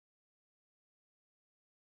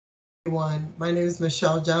Everyone. My name is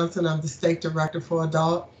Michelle Johnson. I'm the State Director for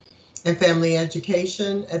Adult and Family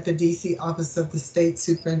Education at the DC Office of the State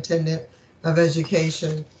Superintendent of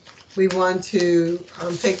Education. We want to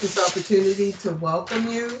take this opportunity to welcome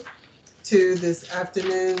you to this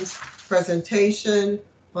afternoon's presentation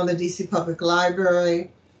on the DC Public Library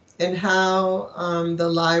and how the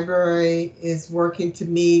library is working to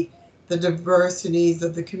meet the diverse needs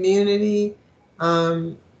of the community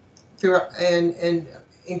um, through and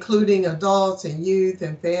including adults and youth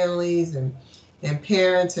and families and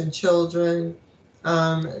parents and children.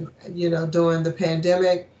 During the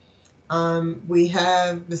pandemic, we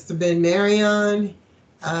have Mr. Ben Marion,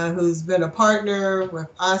 who's been a partner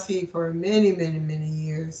with OSSI for many, many, many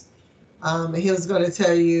years. He was going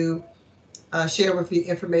to share with you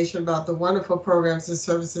information about the wonderful programs and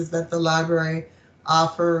services that the library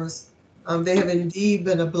offers. They have indeed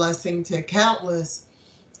been a blessing to countless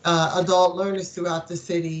adult learners throughout the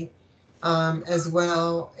city as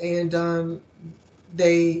well. And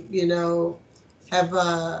they, have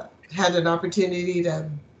had an opportunity to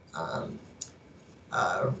um,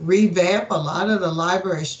 revamp a lot of the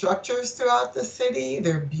library structures throughout the city.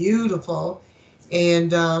 They're beautiful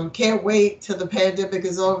and can't wait till the pandemic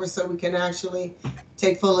is over so we can actually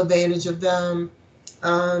take full advantage of them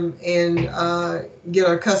and get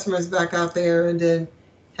our customers back out there and then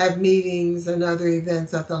have meetings and other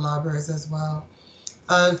events at the libraries as well.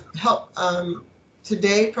 Help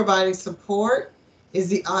Today providing support is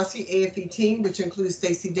the OSSI AFE team, which includes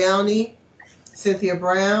Stacy Downey, Cynthia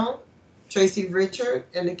Brown, Tracy Richard,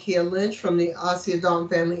 and Nakia Lynch from the OSSI Adult and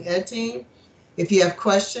Family Ed team. If you have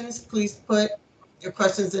questions, please put your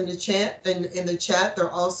questions in the chat. In the chat, there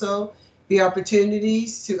will also be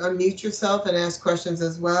opportunities to unmute yourself and ask questions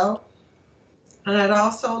as well. And I'd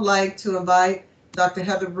also like to invite Dr.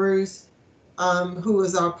 Heather Bruce, who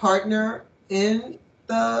is our partner in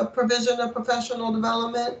the provision of professional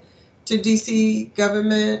development to DC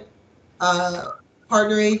government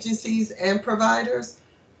partner agencies and providers.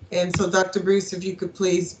 And so, Dr. Bruce, if you could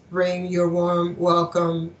please bring your warm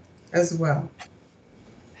welcome as well.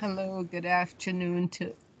 Hello, good afternoon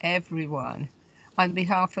to everyone. On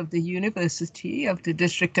behalf of the University of the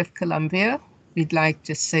District of Columbia, we'd like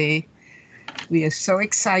to say we are so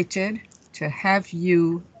excited to have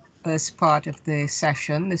you as part of the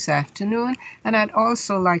session this afternoon. And I'd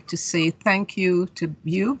also like to say thank you to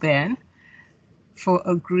you, Ben, for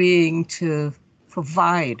agreeing to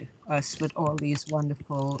provide us with all these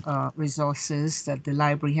wonderful resources that the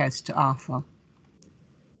library has to offer.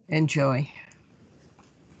 Enjoy.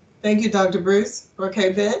 Thank you, Dr. Bruce.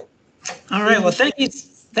 Okay, Ben. All right. Well, thank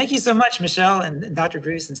you so much, Michelle and Dr.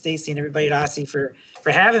 Bruce and Stacy and everybody at OSSI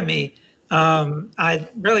for having me. I'm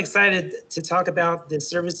really excited to talk about the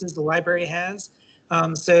services the library has.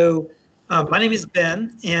 My name is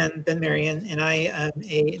Ben Marion, and I am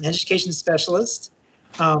an education specialist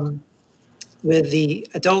with the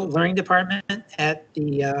Adult Learning Department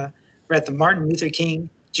we're at the Martin Luther King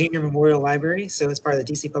Jr. Memorial Library, so it's part of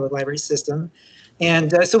the DC Public Library system.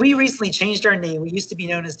 And so we recently changed our name. We used to be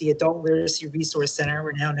known as the Adult Literacy Resource Center.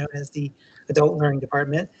 We're now known as the Adult Learning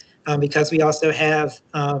Department because we also have,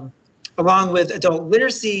 along with adult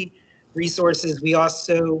literacy resources, we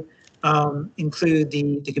also include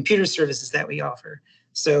the computer services that we offer.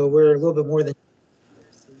 So we're a little bit more than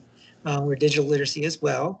literacy. We're digital literacy as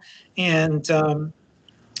well. And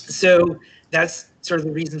so that's sort of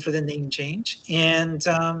the reason for the name change. And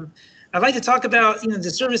I'd like to talk about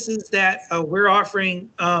the services that we're offering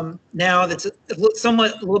now that's a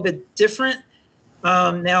little bit different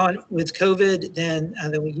now with COVID than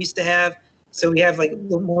we used to have. So we have like a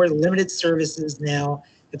little more limited services now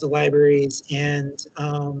at the libraries, and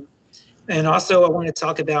also I want to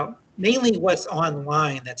talk about mainly what's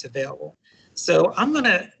online that's available. So I'm going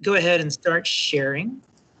to go ahead and start sharing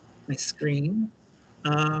my screen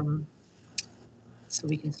so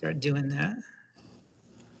we can start doing that.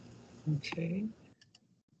 Okay.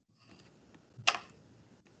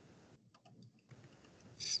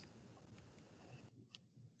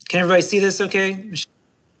 Can everybody see this okay?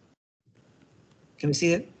 Can we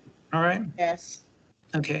see it? All right. Yes.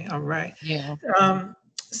 Okay, all right. Yeah.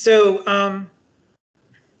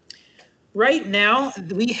 Right now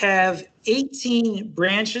we have 18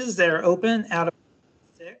 branches that are open out of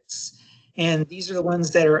 6. And these are the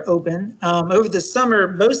ones that are open. Over the summer,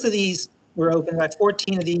 most of these were open. About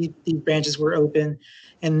 14 of these branches were open.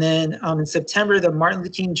 And then in September, the Martin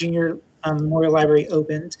Luther King Jr. Memorial Library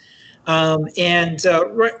opened.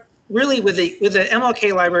 Really with the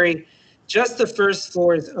MLK Library, just the first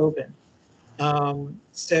floor is open.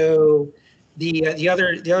 So the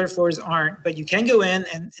other floors aren't, but you can go in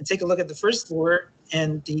and take a look at the first floor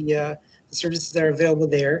and the services that are available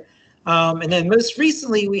there. And then most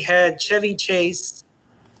recently we had Chevy Chase,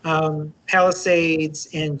 Palisades,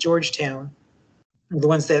 and Georgetown, the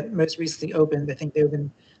ones that most recently opened. I think they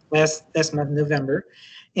opened last month, November.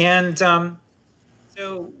 And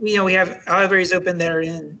so we have libraries open that are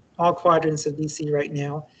in all quadrants of DC right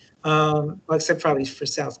now, well, except probably for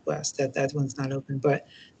Southwest. That one's not open, but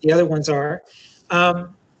the other ones are.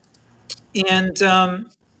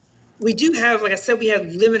 We do have, like I said, we have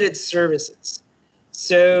limited services.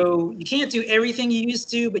 So you can't do everything you used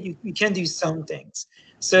to, but you can do some things.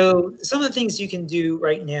 So some of the things you can do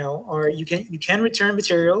right now are you can return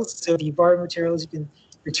materials. So if you borrow materials, you can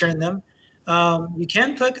return them. You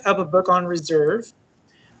can put up a book on reserve.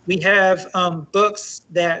 We have books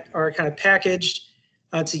that are kind of packaged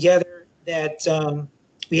together that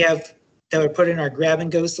we have that are put in our grab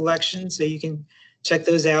and go selection. So you can check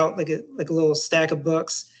those out like a little stack of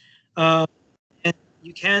books. And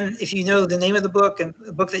you can, if you know the name of the book and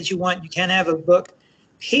the book that you want, you can have a book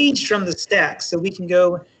paged from the stack. So we can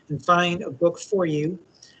go and find a book for you.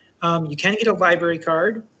 You can get a library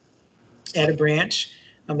card at a branch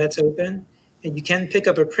that's open, and you can pick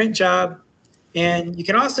up a print job. And you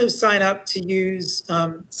can also sign up to use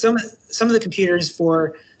some of the computers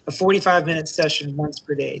for a 45-minute session once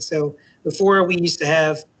per day. So before we used to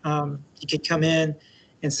have, you could come in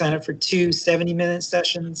and sign up for 2 70-minute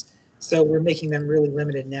sessions. So we're making them really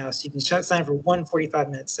limited now. So you can sign up for 1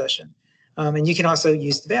 45-minute session. And you can also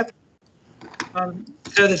use the bathroom.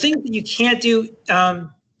 So the thing that you can't do,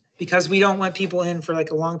 because we don't want people in for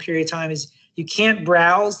like a long period of time, is you can't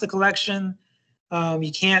browse the collection.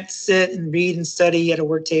 You can't sit and read and study at a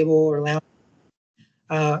work table or lounge.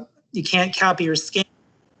 You can't copy or scan.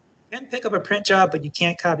 You can pick up a print job, but you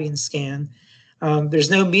can't copy and scan. There's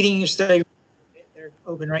no meeting or study. They're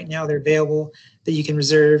open right now. They're available that you can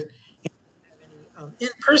reserve.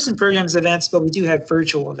 In-person programs, events, but we do have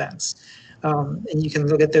virtual events. And you can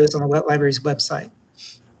look at those on the library's website.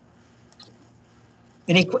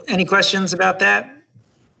 Any questions about that?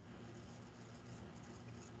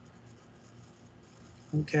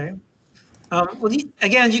 Okay. Well,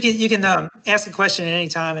 again, you can ask a question at any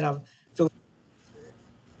time, and I'll feel.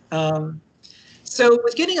 So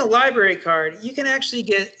with getting a library card, you can actually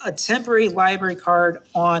get a temporary library card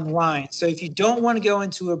online. So if you don't want to go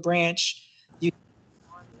into a branch, you can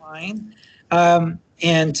go online.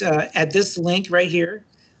 And at this link right here,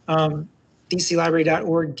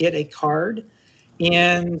 dclibrary.org, get a card.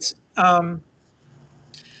 And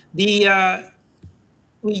we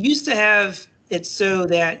used to have it so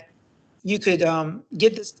that you could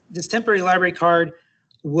get this temporary library card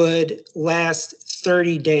would last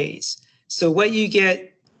 30 days. So what you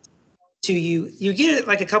get to you get it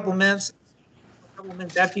like a couple minutes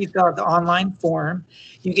after you fill out the online form.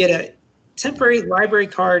 You get a temporary library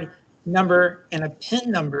card number and a PIN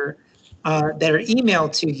number that are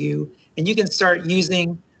emailed to you, and you can start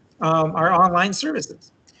using our online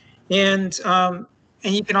services. And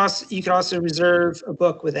you can also reserve a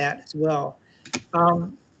book with that as well.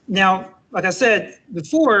 Now, like I said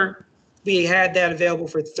before, we had that available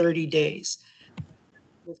for 30 days.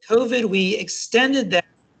 With COVID, we extended that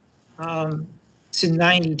to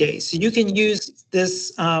 90 days. So you can use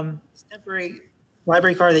this temporary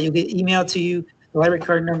library card that you'll get emailed to you, the library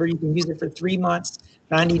card number. You can use it for 3 months,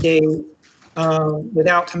 90 days,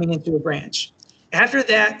 without coming into a branch. After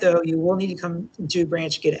that, though, you will need to come into a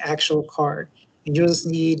branch to get an actual card. And you'll just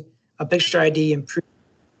need a picture ID and proof.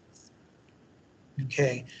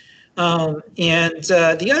 Okay.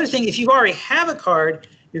 The other thing, if you already have a card,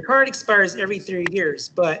 your card expires every 3 years,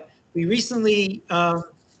 but we recently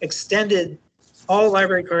extended all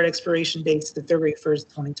library card expiration dates to February 1st,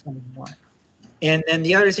 2021. And then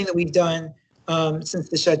the other thing that we've done since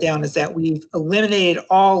the shutdown is that we've eliminated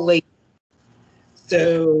all late.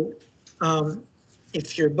 So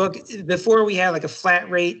if your book, before we had like a flat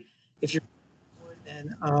rate, if you're more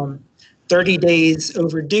than 30 days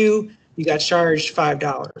overdue, you got charged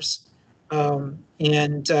 $5.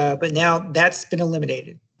 But now that's been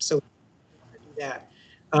eliminated. So we don't do that.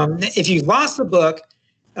 If you've lost the book,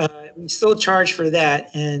 we still charge for that,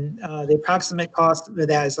 and the approximate cost of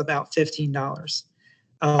that is about $15.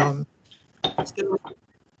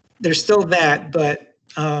 There's still that, but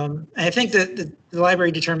I think that the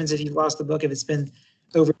library determines if you've lost the book if it's been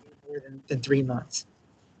over more than 3 months.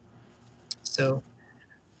 So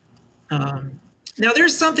now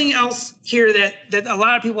there's something else here that a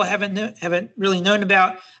lot of people haven't really known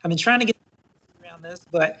about. I've been trying to get around this,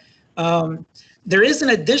 but there is an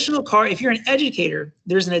additional card. If you're an educator,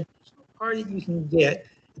 there's an additional card that you can get,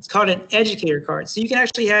 It's called an educator card. So you can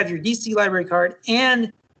actually have your DC library card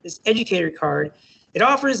and this educator card. It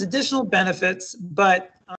offers additional benefits,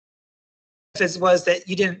 but benefits was that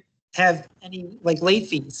you didn't have any like late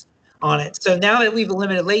fees on it. So now that we've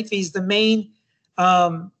eliminated late fees, the main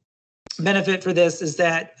benefit for this is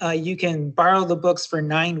that you can borrow the books for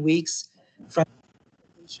 9 weeks from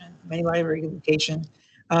any library location.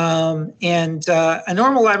 And a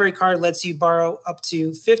normal library card lets you borrow up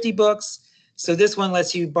to 50 books. So this one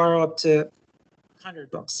lets you borrow up to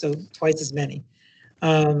 100 books, so twice as many.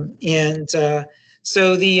 So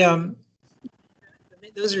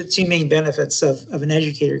those are the two main benefits of an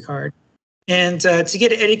educator card. And to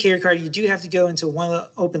get an educator card, you do have to go into one of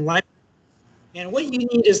the open libraries. And what you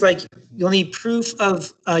need is like, you'll need proof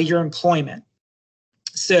of your employment.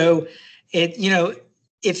 So if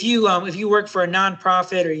you work for a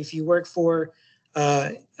nonprofit, or if you work for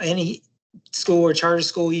any school or charter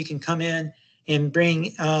school, you can come in and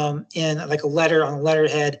bring in like a letter on a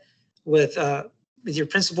letterhead with your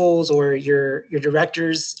principals or your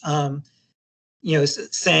directors,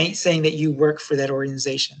 saying that you work for that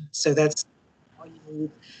organization. So that's all you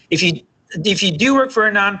need. If you do work for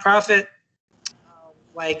a nonprofit,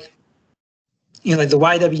 like the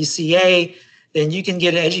YWCA, then you can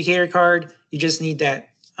get an educator card. You just need that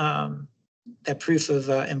that proof of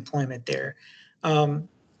employment there.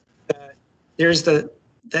 There's the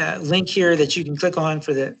link here that you can click on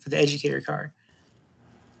for the educator card.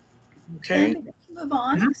 Okay. Move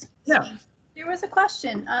on. Mm-hmm. Yeah. There was a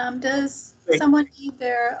question. Does Great. someone need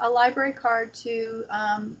a library card to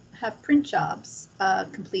have print jobs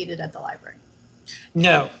completed at the library?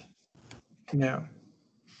 No.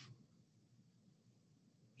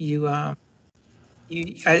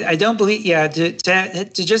 I don't believe,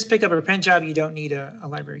 to just pick up a print job, you don't need a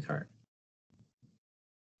library card.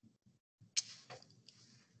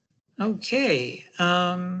 Okay,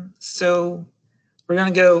 so we're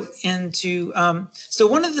going to go into, so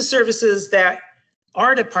one of the services that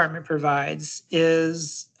our department provides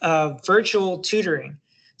is virtual tutoring.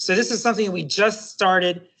 So this is something we just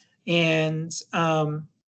started, and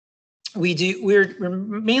we're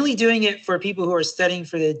mainly doing it for people who are studying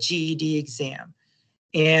for the GED exam.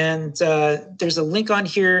 And there's a link on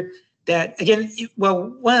here that, again,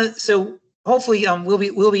 so hopefully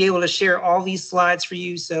we'll be able to share all these slides for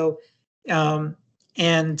you. So you'll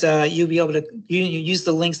be able to use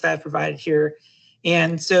the links that I've provided here.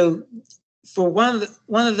 And so for one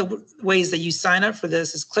of the ways that you sign up for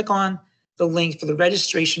this is click on the link for the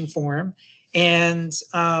registration form, and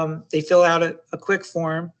they fill out a quick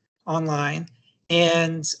form online.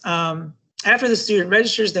 And after the student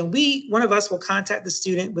registers, then one of us will contact the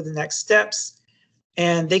student with the next steps,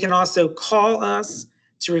 and they can also call us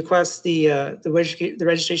to request the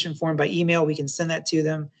registration form by email. We can send that to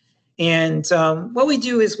them. And what we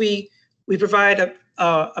do is we provide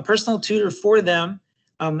a personal tutor for them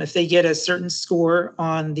if they get a certain score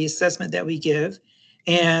on the assessment that we give.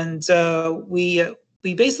 And we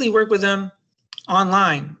basically work with them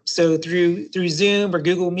online, so through Zoom or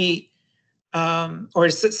Google Meet. Or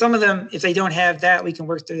some of them, if they don't have that, we can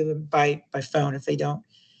work through them by phone if they don't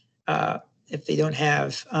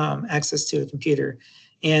have access to a computer.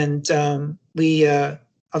 And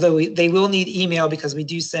although they will need email because we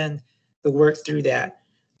do send the work through that.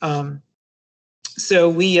 So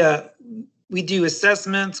we do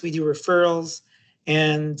assessments, we do referrals,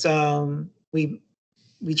 and we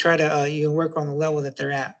try to work on the level that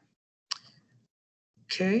they're at.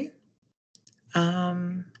 Okay.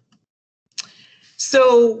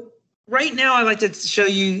 So right now I'd like to show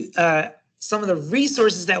you some of the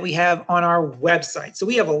resources that we have on our website. So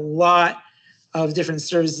we have a lot of different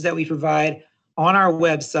services that we provide on our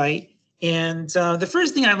website. And the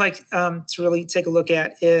first thing I'd like to really take a look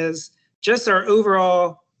at is just our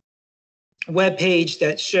overall web page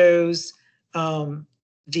that shows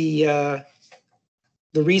the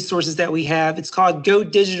resources that we have. It's called Go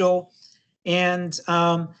Digital. And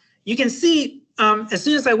you can see as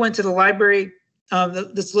soon as I went to the library,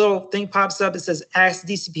 this little thing pops up. It says Ask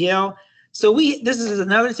DCPL. So this is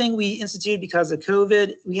another thing we instituted because of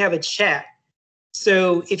COVID. We have a chat.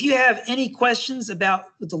 So if you have any questions about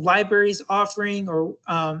what the library's offering, or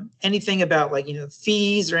anything about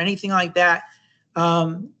fees or anything like that,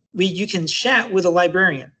 you can chat with a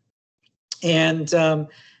librarian. And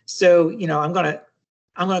so I'm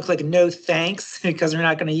gonna click no thanks because we're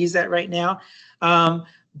not going to use that right now.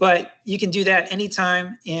 But you can do that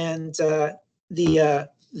anytime, and the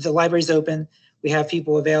library's open. We have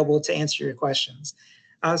people available to answer your questions.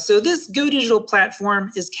 So this Go Digital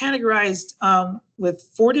platform is categorized with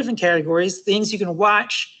 4 different categories: things you can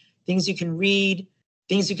watch, things you can read,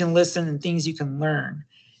 things you can listen, and things you can learn.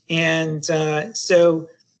 And I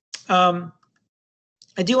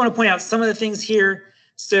do want to point out some of the things here.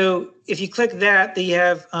 So if you click that, they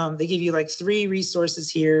have they give you like 3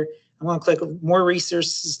 resources here. I'm going to click more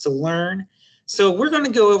resources to learn. So we're going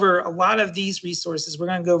to go over a lot of these resources. We're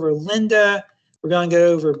going to go over Lynda. We're going to go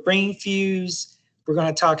over BrainFuse. We're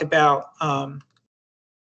going to talk about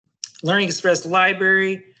Learning Express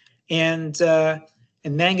Library and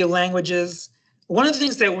Mango Languages. One of the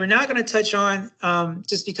things that we're not going to touch on,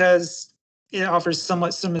 just because it offers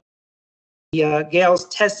somewhat some of the Gale's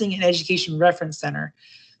Testing and Education Reference Center.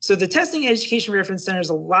 So the Testing and Education Reference Center is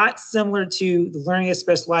a lot similar to the Learning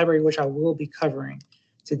Express Library, which I will be covering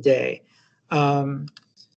today.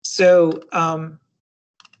 So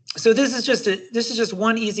this is just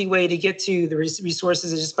one easy way to get to the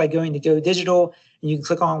resources, is just by going to Go Digital, and you can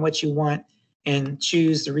click on what you want and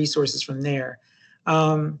choose the resources from there.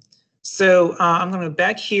 I'm going to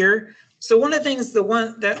back here. So one of the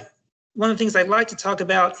things I'd like to talk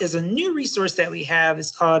about is a new resource that we have.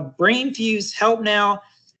 It's called BrainFuse Help Now,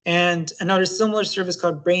 and another similar service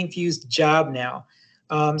called BrainFuse Job Now.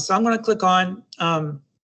 So I'm going to click on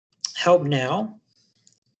Help Now.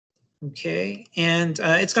 Okay, and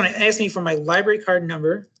it's going to ask me for my library card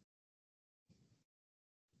number.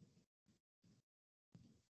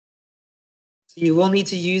 So you will need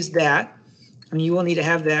to use that. I mean, you will need to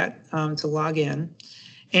have that to log in.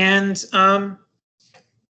 And so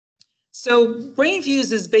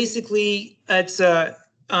BrainFuse is basically, it's a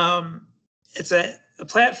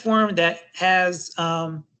platform that has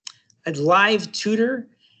a live tutor,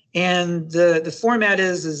 and the format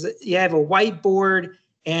is you have a whiteboard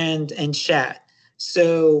and chat.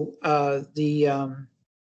 So the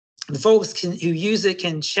folks who use it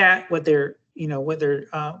can chat what their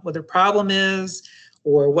problem is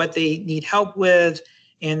or what they need help with,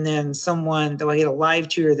 and then they'll get a live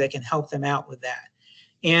tutor that can help them out with that.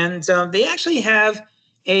 And they actually have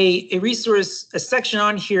a resource, a section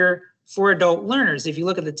on here for adult learners. If you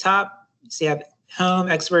look at the top, you have Home,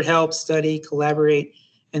 Expert Help, Study, Collaborate,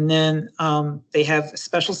 and then they have a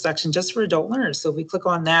special section just for adult learners. So if we click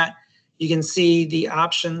on that, you can see the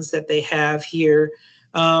options that they have here.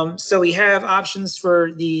 So we have options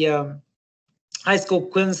for the high school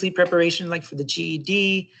equivalency preparation, like for the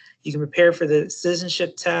GED. You can prepare for the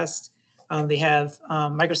citizenship test. They have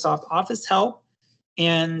Microsoft Office help,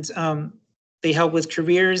 and they help with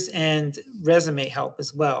careers and resume help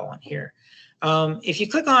as well on here. If you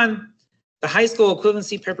click on the high school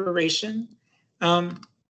equivalency preparation,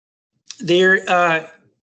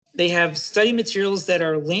 they have study materials that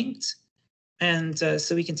are linked, and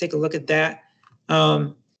so we can take a look at that.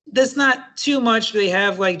 That's not too much. They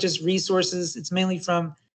have like just resources. It's mainly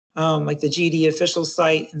from like the GED official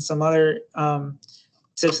site and some other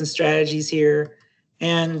tips and strategies here.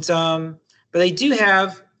 And but they do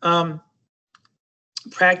have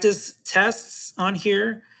practice tests on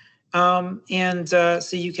here, so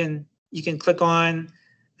you can click on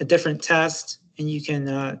a different test, and you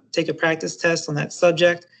can take a practice test on that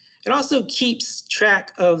subject. It also keeps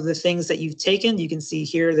track of the things that you've taken. You can see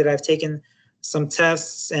here that I've taken some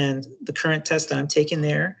tests and the current test that I'm taking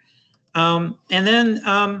there. And then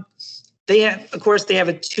they have, of course, they have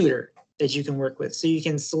a tutor that you can work with. So you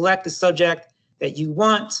can select the subject that you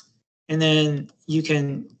want, and then you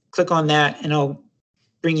can click on that, and it'll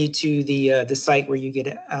bring you to the site where you get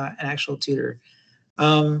an actual tutor.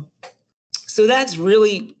 So that's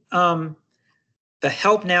really the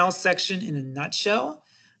Help Now section in a nutshell.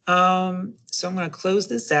 So I'm going to close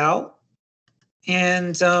this out.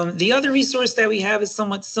 And the other resource that we have is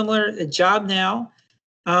somewhat similar, the Job Now.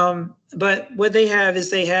 But what they have is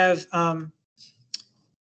they have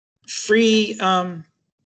free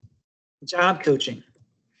job coaching.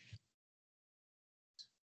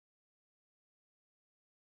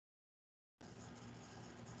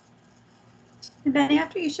 And then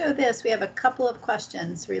after you show this, we have a couple of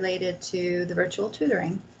questions related to the virtual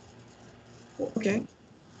tutoring. Okay.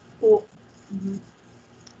 Cool. Mm-hmm.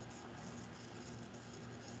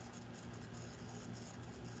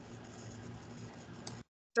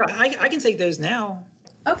 I can take those now.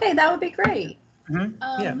 Okay, that would be great.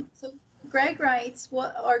 Mm-hmm. Yeah. So Greg writes,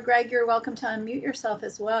 Greg, you're welcome to unmute yourself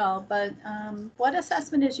as well, but what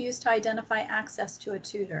assessment is used to identify access to a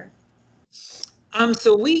tutor?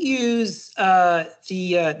 So we use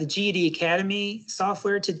the GED Academy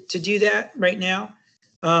software to do that right now.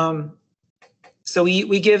 So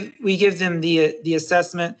we give them the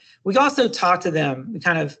assessment. We also talk to them. We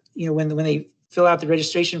kind of, when they fill out the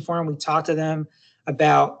registration form, we talk to them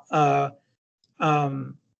about their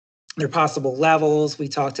possible levels. We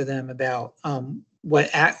talk to them about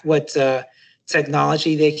what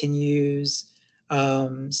technology they can use.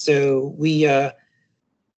 So we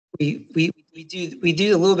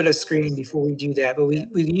do a little bit of screening before we do that, but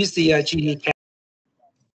we've used the GED Academy.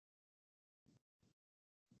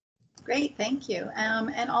 Great, thank you.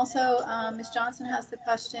 And also, Ms. Johnson has the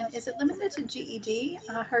question, is it limited to GED?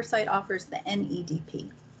 Her site offers the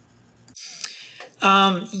NEDP.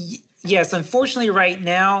 Yes, unfortunately right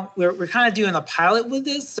now, we're kind of doing a pilot with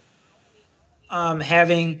this.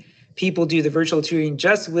 Having people do the virtual tutoring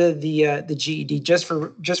just with the GED, just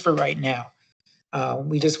for right now.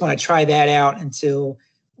 We just want to try that out until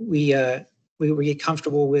we get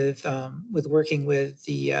comfortable with working with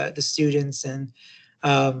the students and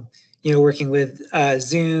working with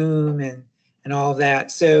Zoom and all of that.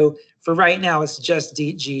 So for right now, it's just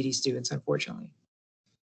GED students, unfortunately.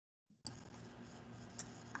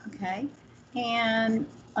 Okay, and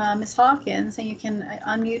Ms. Hawkins, and you can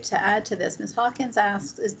unmute to add to this. Ms. Hawkins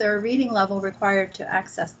asks, is there a reading level required to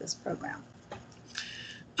access this program?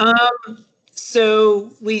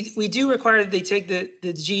 So we do require that they take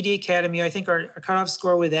the GED Academy. I think our cutoff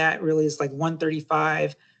score with that really is like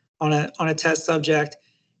 135 on a test subject,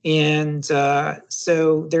 and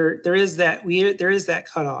so there is that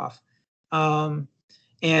cutoff,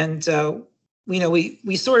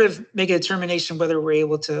 we sort of make a determination whether we're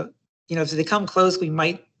able to, if they come close, we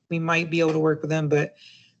might be able to work with them, but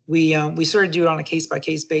we sort of do it on a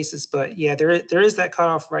case-by-case basis. But yeah, there is that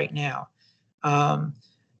cutoff right now,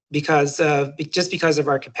 because of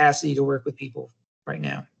our capacity to work with people right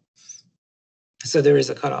now. So there is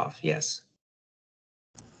a cutoff, yes.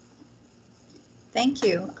 Thank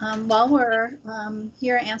you. While we're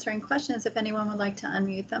here answering questions, if anyone would like to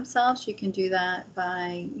unmute themselves, you can do that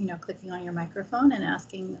by clicking on your microphone and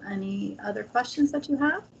asking any other questions that you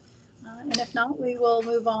have. And if not, we will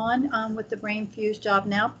move on with the BrainFuse Job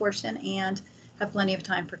Now portion and have plenty of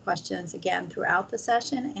time for questions again throughout the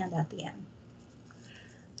session and at the end.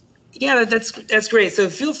 Yeah, that's great. So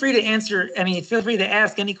feel free to feel free to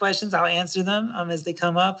ask any questions. I'll answer them as they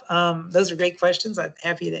come up. Those are great questions. I'm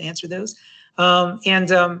happy to answer those. So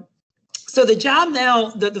the Job Now,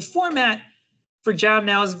 the format for Job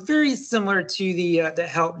Now is very similar to the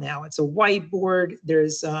Help Now. It's a whiteboard.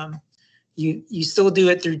 There's you still do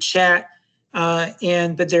it through chat, but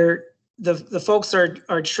the folks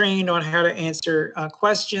are trained on how to answer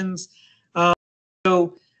questions.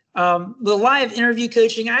 So the live interview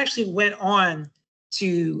coaching, I actually went on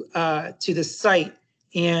to the site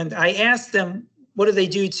and I asked them, what do they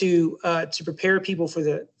do to prepare people for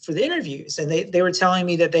the interviews? And they were telling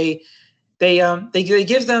me that they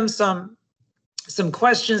give them some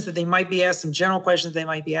questions that they might be asked, some general questions they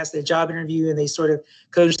might be asked at a job interview, and they sort of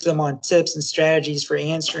coach them on tips and strategies for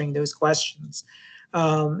answering those questions.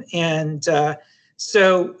 So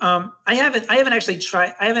I haven't actually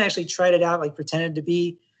tried it out, like pretended to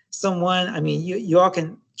be someone. I mean, you all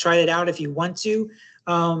can try it out if you want to,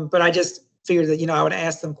 but I just figured that I would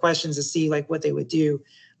ask them questions to see like what they would do.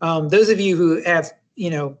 Those of you who have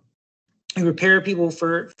who prepare people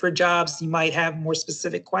for jobs, you might have more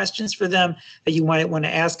specific questions for them that you might want to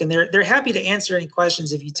ask, and they're happy to answer any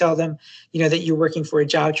questions if you tell them that you're working for a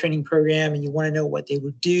job training program and you want to know what they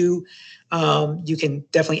would do. You can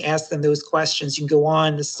definitely ask them those questions. You can go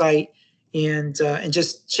on the site and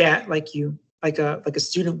just chat like a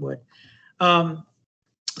student would.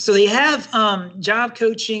 So they have job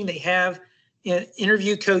coaching, they have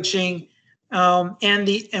interview coaching,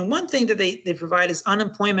 and one thing that they provide is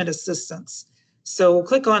unemployment assistance. So we'll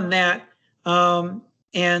click on that, the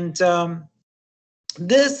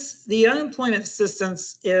unemployment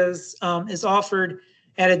assistance is offered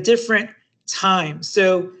at a different time.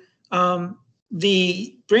 So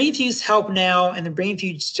the BrainFuse Help Now and the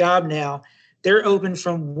BrainFuse Job Now, they're open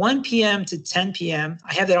from 1 p.m. to 10 p.m.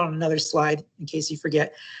 I have that on another slide in case you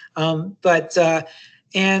forget. And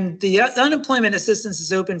the unemployment assistance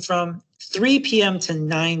is open from 3 p.m. to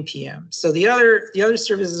 9 p.m. So the other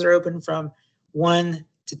services are open from 1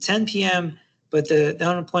 to 10 p.m., but the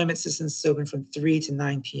unemployment assistance is open from 3 to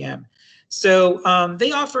 9 p.m. So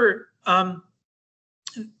they offer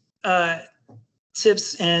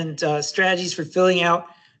tips and strategies for filling out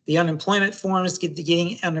the unemployment forms,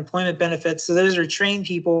 getting unemployment benefits. So those are trained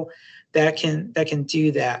people that can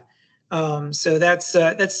do that. So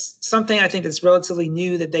that's something I think that's relatively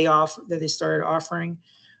new that they started offering.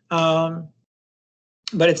 But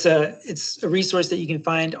it's a resource that you can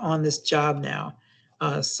find on this Job Now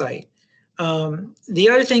site. The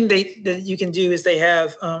other thing that you can do is they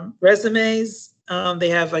have resumes. They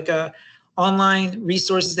have like online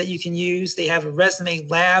resources that you can use. They have a resume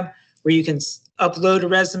lab where you can upload a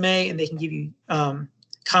resume and they can give you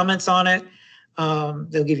comments on it.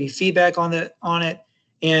 They'll give you feedback on it.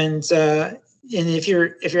 And and if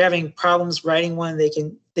you're having problems writing one, they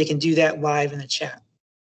can do that live in the chat.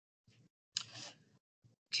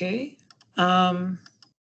 Okay.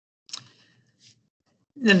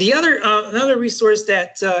 Then the other another resource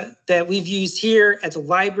that that we've used here at the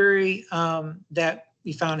library that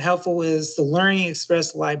we found helpful is the Learning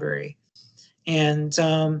Express Library. And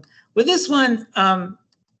with this one,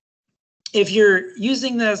 if you're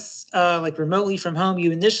using this like remotely from home,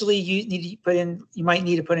 you initially you might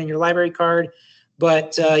need to put in your library card,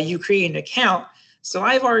 but you create an account. So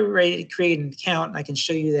I've already created an account, and I can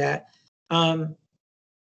show you that.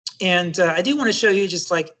 And I do want to show you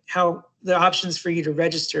just like how the options for you to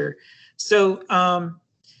register. So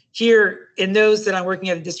here, it knows that I'm working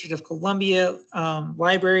at the District of Columbia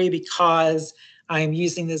library because I'm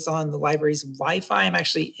using this on the library's Wi-Fi. I'm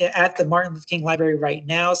actually at the Martin Luther King Library right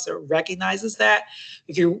now, so it recognizes that.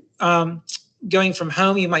 If you're going from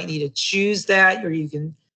home, you might need to choose that, or you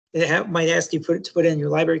can, it might ask you to put in your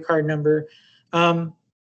library card number.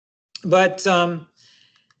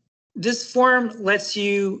 This form lets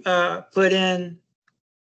you put in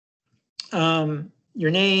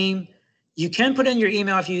your name. You can put in your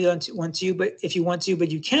email if you don't want to, but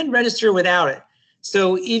you can register without it.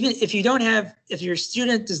 So even if you don't have, if your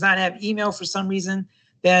student does not have email for some reason,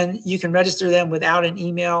 then you can register them without an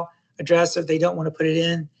email address. If they don't want to put it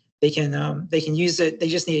in, they can use it. They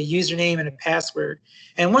just need a username and a password.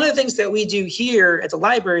 And one of the things that we do here at the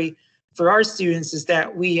library for our students is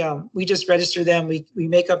that we just register them. We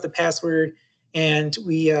make up the password, and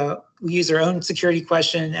we use our own security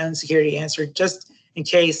question and security answer just in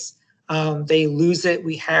case they lose it.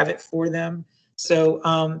 We have it for them.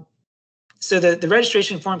 So so the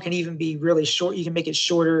registration form can even be really short. You can make it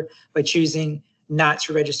shorter by choosing not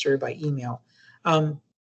to register by email. I'm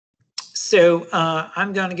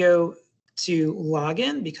going to go to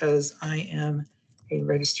login because I am a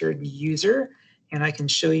registered user, and I can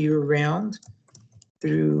show you around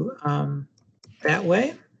through that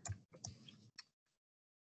way.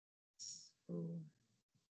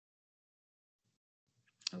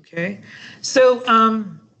 Okay, so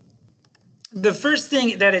the first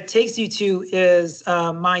thing that it takes you to is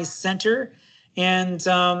My Center, and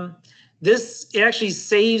it actually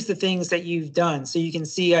saves the things that you've done. So you can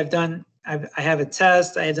see I have a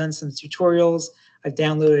test, I have done some tutorials, I've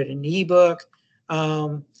downloaded an ebook,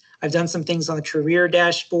 I've done some things on the career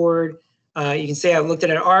dashboard. You can see I've looked at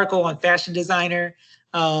an article on fashion designer,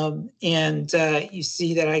 and you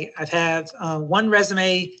see that I have one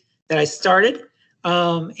resume that I started,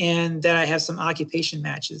 and that I have some occupation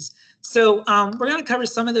matches. So we're going to cover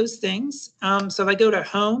some of those things. So if I go to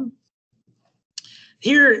home,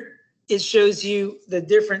 here it shows you the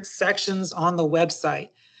different sections on the website.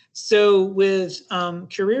 So with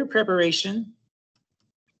career preparation,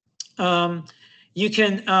 you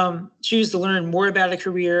can choose to learn more about a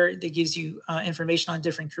career that gives you information on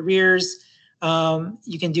different careers.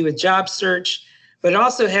 You can do a job search, but it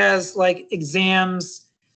also has like exams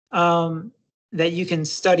that you can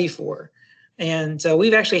study for. And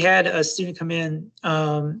we've actually had a student come in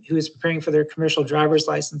who is preparing for their commercial driver's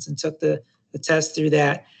license and took the test through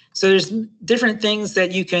that. So there's different things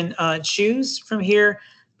that you can choose from here.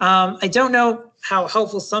 I don't know how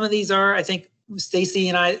helpful some of these are. I think Stacy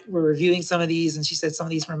and I were reviewing some of these, and she said some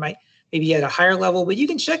of these were maybe at a higher level, but you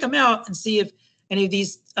can check them out and see if any of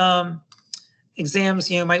these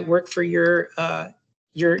exams might work for your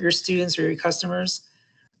students or your customers.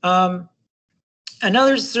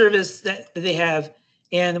 Another service that they have,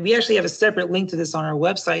 and we actually have a separate link to this on our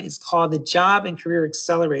website, is called the Job and Career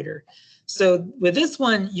Accelerator. So with this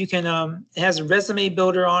one, you can, it has a resume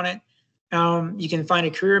builder on it. You can find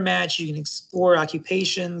a career match, you can explore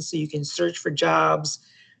occupations, so you can search for jobs,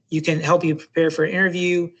 you can help you prepare for an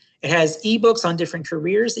interview. It has ebooks on different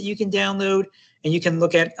careers that you can download, and you can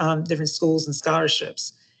look at different schools and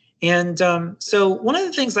scholarships. And so one of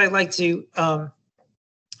the things I'd like to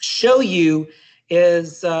show you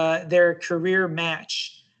is their career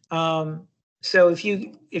match. So if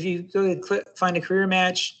you go to find a career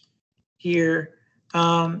match here,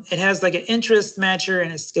 it has like an interest matcher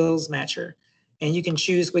and a skills matcher, and you can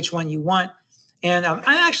choose which one you want. And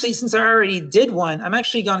I actually, since I already did one, I'm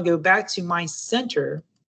actually going to go back to My Center,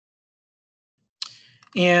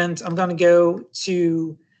 and I'm going to go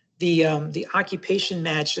to the occupation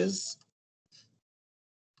matches.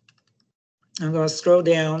 I'm going to scroll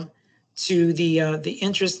down to the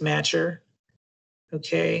interest matcher.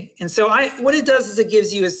 Okay, and so what it does is it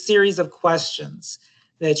gives you a series of questions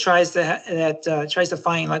that tries to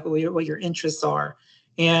find like what your interests are,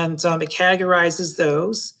 and it categorizes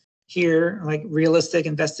those here like realistic,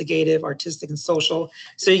 investigative, artistic, and social.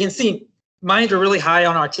 So you can see mine are really high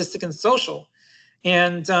on artistic and social.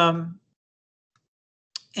 And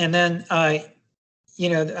then you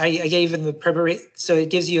know, I gave them the preparation, so it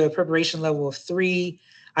gives you a preparation level of 3.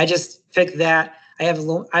 I just picked that. I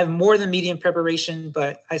have more than medium preparation,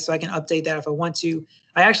 but so I can update that if I want to.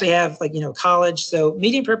 I actually have, like, you know, college, so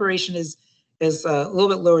medium preparation is a little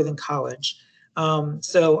bit lower than college.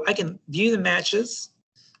 So I can view the matches,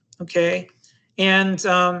 okay, and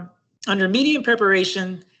under medium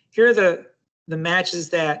preparation, here are the matches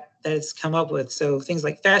that it's come up with. So things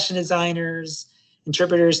like fashion designers,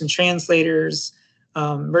 interpreters and translators,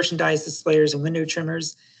 merchandise displayers and window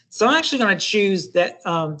trimmers. So I'm actually going to choose that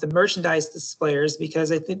the merchandise displayers,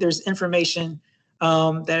 because I think there's information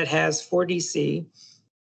that it has for DC.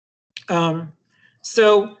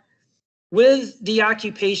 So with the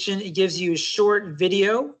occupation, it gives you a short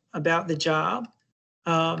video about the job.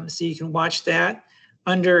 So you can watch that.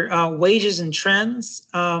 Under wages and trends,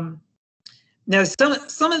 now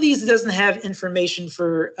some of these doesn't have information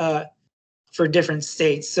for different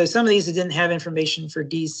states. So some of these it didn't have information for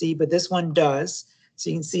DC, but this one does. So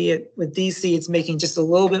you can see it with DC, it's making just a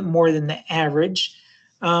little bit more than the average.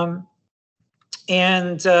 So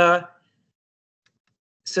that's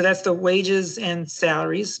the wages and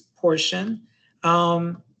salaries portion.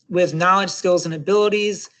 With knowledge, skills, and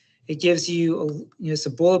abilities, it gives you a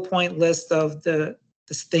bullet point list of the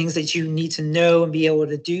things that you need to know and be able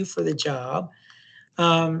to do for the job.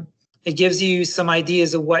 It gives you some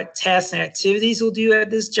ideas of what tasks and activities you'll do at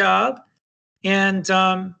this job, and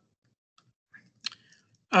some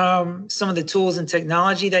of the tools and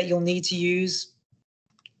technology that you'll need to use,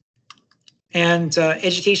 and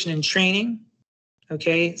education and training.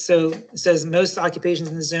 Okay, so it says most occupations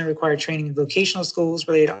in the zone require training in vocational schools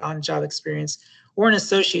related to on-job experience or an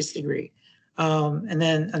associate's degree. And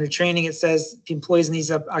then under training, it says the employees in these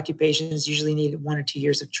occupations usually need 1 or 2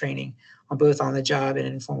 years of training on both on the job and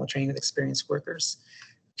informal training with experienced workers.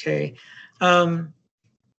 Okay,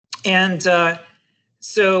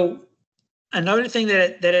 so another thing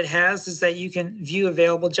that it has is that you can view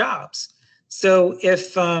available jobs. So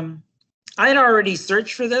if I had already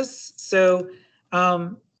searched for this, so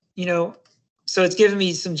you know, so it's given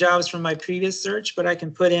me some jobs from my previous search, but I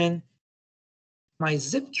can put in my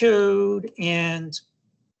zip code, and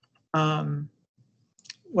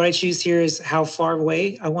what I choose here is how far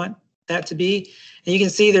away I want that to be. And you can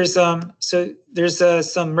see there's some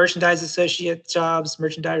merchandise associate jobs,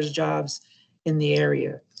 merchandiser jobs in the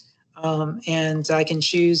area. And I can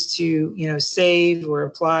choose to, you know, save or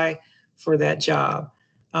apply for that job.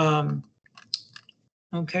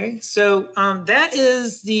 Okay, so that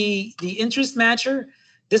is the interest matcher.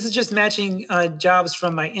 This is just matching jobs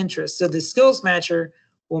from my interest. So the skills matcher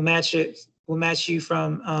will match you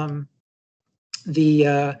from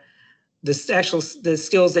the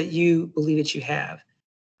skills that you believe that you have.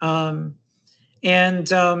 So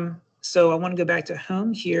I want to go back to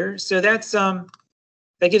home here. So that's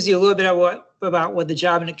that gives you a little bit of about what the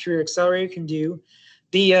Job and a Career Accelerator can do.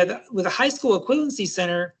 With the High School Equivalency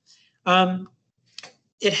Center,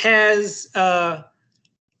 it has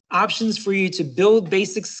options for you to build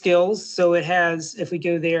basic skills. So it has, if we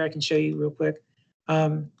go there, I can show you real quick.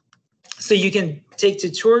 So you can take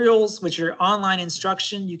tutorials, which are online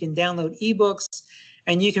instruction. You can download ebooks,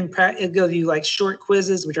 and you can it'll give you like short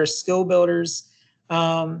quizzes, which are skill builders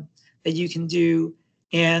that you can do,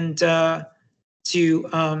 and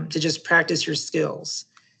to just practice your skills.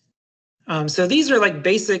 So these are like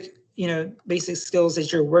basic skills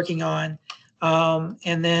that you're working on.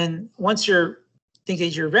 And then once you think that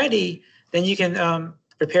you're ready, then you can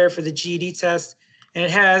prepare for the GED test. And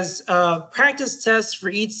it has practice tests for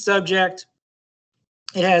each subject.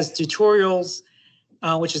 It has tutorials,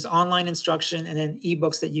 which is online instruction, and then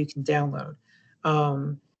ebooks that you can download.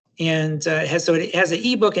 It has an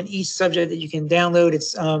ebook in each subject that you can download.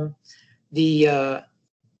 It's the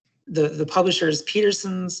publisher is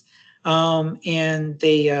Peterson's, and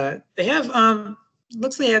they have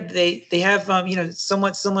looks like they have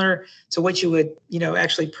somewhat similar to what you would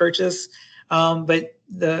actually purchase, but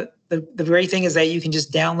the great thing is that you can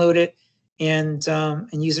just download it and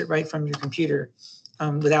use it right from your computer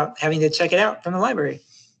without having to check it out from the library.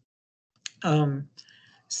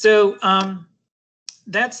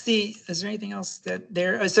 That's is there anything else that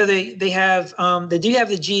there? So they do have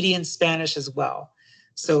the GED in Spanish as well.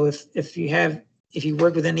 So if you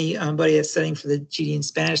work with anybody that's studying for the GED in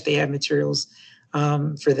Spanish, they have materials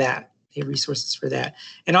for that. They have resources for that.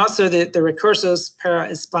 And also the Recursos para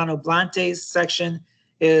Hispanohablantes section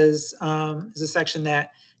is a section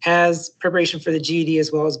that has preparation for the GED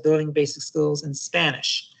as well as building basic skills in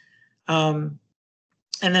Spanish. And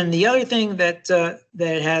then the other thing that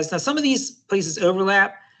it has, now some of these places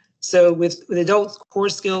overlap. So with adult core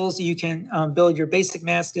skills, you can build your basic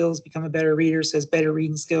math skills, become a better reader, so it's better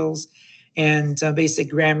reading skills, and basic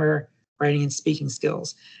grammar, writing, and speaking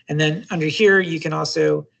skills. And then under here, you can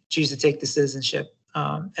also choose to take the citizenship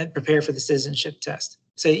and prepare for the citizenship test.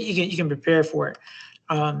 So you can prepare for it.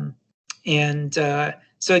 So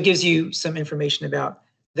it gives you some information about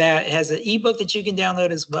that. It has an ebook that you can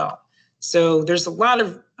download as well. So there's a lot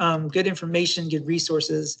of good information, good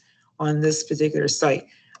resources on this particular site.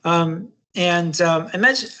 I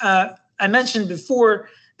mentioned before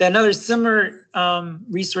that another similar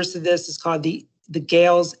resource to this is called the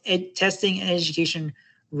Gales Testing and Education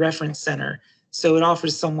Reference Center. So it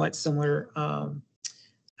offers somewhat similar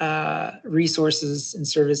resources and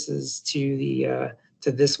services to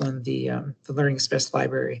this one, the Learning Express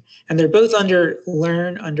Library. And they're both under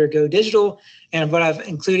Learn under Go Digital. And what I've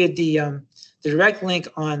included the direct link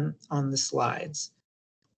on the slides.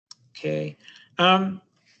 Okay.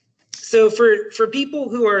 So for people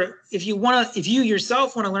who are, if you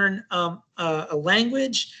yourself want to learn a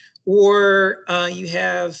language, or you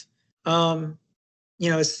have a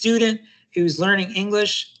student who's learning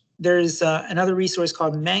English, there's another resource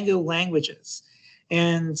called Mango Languages,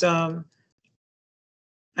 and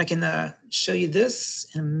I can show you this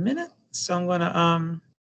in a minute. So I'm going to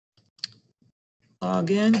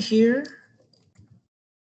log in here.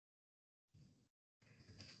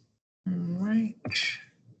 All right.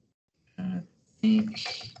 I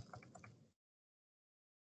think.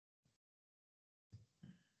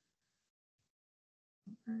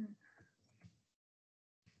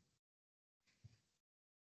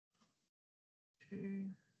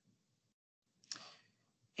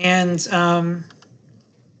 And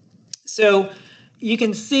so you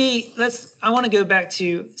can see, I want to go back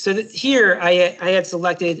to, so here I had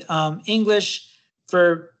selected English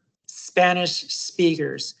for Spanish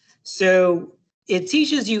speakers. So it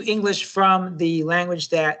teaches you English from the language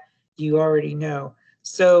that you already know.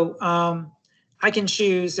 So I can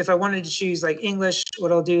choose, if I wanted to choose like English,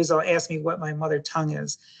 what I'll do is I'll ask me what my mother tongue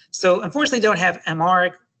is. So unfortunately don't have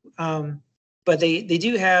Amharic, but they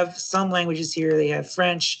do have some languages here. They have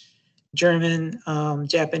French, German,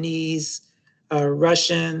 Japanese,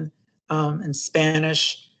 Russian, and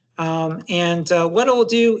Spanish. What it will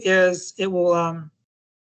do is it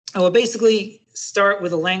will basically start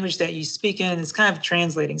with a language that you speak in. It's kind of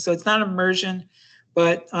translating. So it's not immersion,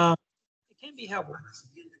 but it can be helpful.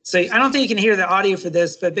 So I don't think you can hear the audio for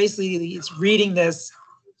this, but basically it's reading this.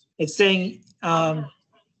 It's saying it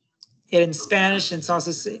in Spanish, and it's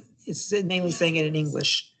also it's mainly saying it in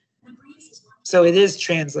English. So it is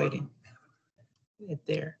translating it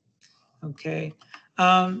there. Okay.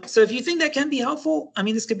 So if you think that can be helpful, I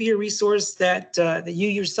mean, this could be a resource that that you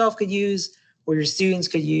yourself could use, or your students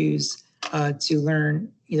could use to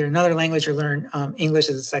learn either another language or learn English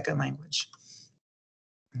as a second language.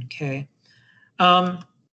 Okay.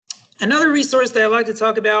 Another resource that I'd like to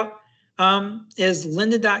talk about is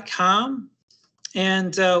lynda.com.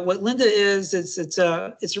 And what Lynda is, it's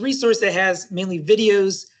a resource that has mainly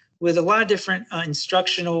videos with a lot of different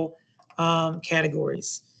instructional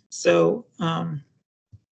categories. So for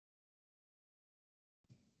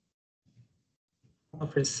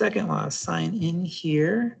a second while I sign in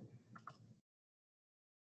here.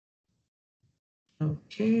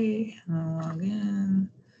 Okay, I'll log in.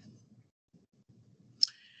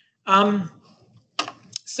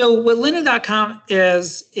 So what lynda.com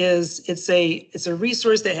is it's a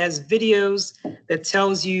resource that has videos that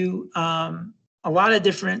tells you a lot of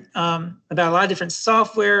different about a lot of different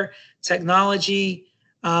software, technology,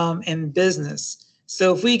 and business.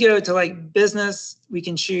 So if we go to like business, we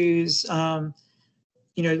can choose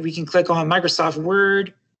we can click on Microsoft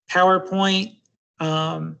Word, PowerPoint,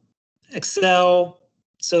 Excel,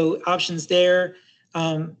 so options there.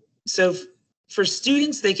 So for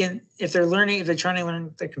students, they can, if they're trying to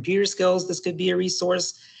learn their computer skills, this could be a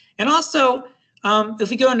resource. And also, if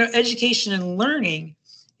we go under education and learning,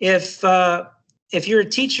 if you're a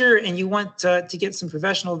teacher and you want to get some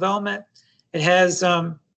professional development, it has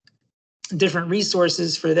different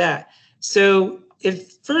resources for that. So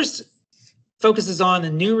it first focuses on the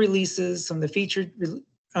new releases, some of the featured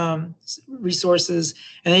resources,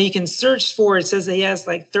 and then you can search for, it says it has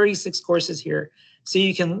like 36 courses here. So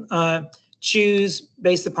you can choose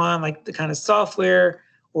based upon like the kind of software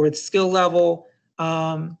or the skill level,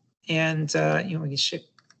 we can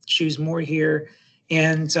choose more here,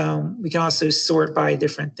 and we can also sort by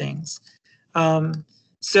different things.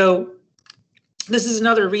 So this is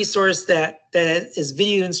another resource that is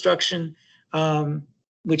video instruction,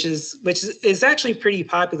 which is actually pretty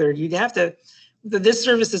popular. You'd have to, this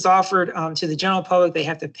service is offered to the general public. They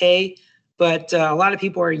have to pay, but a lot of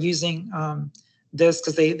people are using this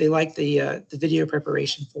because they like the video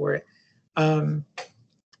preparation for it.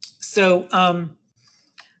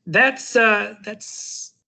 That's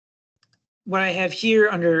what I have here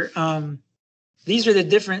under, these are the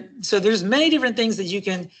different, so there's many different things that you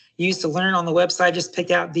can use to learn on the website. Just picked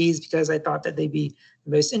out these because I thought that they'd be the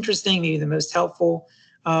most interesting, maybe the most helpful.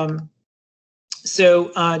 Just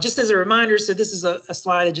as a reminder, so this is a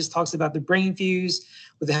slide that just talks about the brain fuse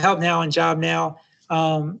with the Help Now and Job Now.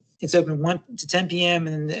 It's open 1 to 10 p.m.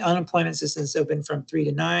 and the unemployment system is open from 3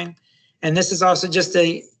 to 9. And this is also just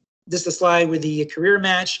a slide with the career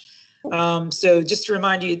match. So just to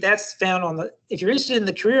remind you, that's found on the, if you're interested in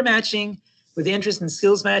the career matching with the interest and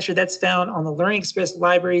skills matcher, that's found on the Learning Express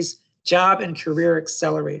Library's Job and Career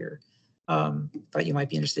Accelerator. Thought you might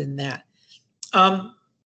be interested in that.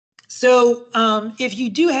 If you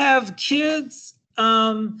do have kids,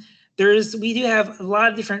 we do have a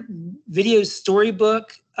lot of different video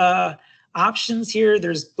storybook options here.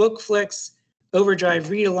 There's book flicks, overdrive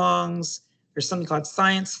read-alongs. There's something called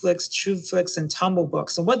science flicks, true flicks, and tumble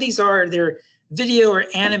books. And what these are, they're video or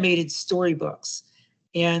animated storybooks.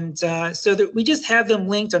 And we just have them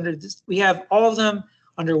linked under this. We have all of them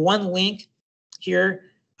under one link here.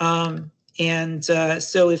 So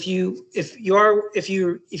if you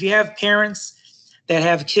have parents that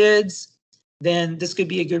have kids, then this could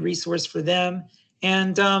be a good resource for them.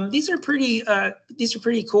 And these are pretty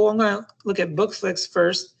cool. I'm going to look at book flicks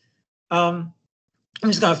first. I'm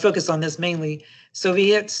just going to focus on this mainly. So if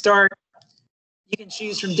you hit start, you can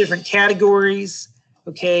choose from different categories.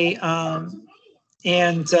 Okay. So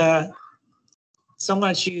I'm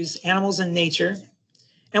going to choose animals and nature.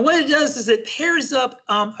 And what it does is it pairs up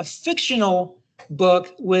a fictional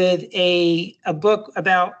book with a book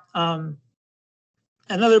about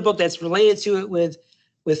another book that's related to it with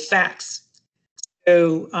facts.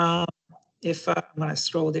 So if I'm going to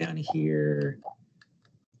scroll down here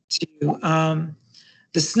to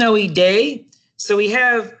the snowy day. So we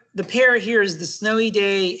have the pair here is the snowy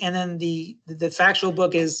day, and then the factual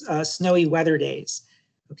book is snowy weather days.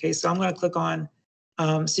 Okay, so I'm going to click on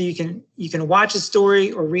so you can watch a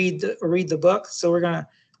story or read the book. So we're going to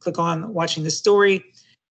click on watching the story.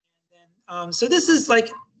 And then, so this is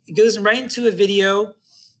like it goes right into a video,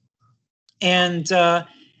 and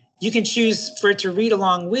you can choose for it to read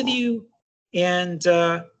along with you, and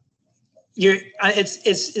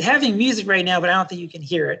it's having music right now, but I don't think you can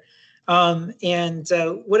hear it.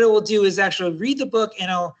 What it will do is actually read the book, and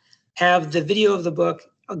I'll have the video of the book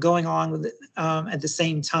going on with it at the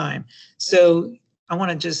same time. So I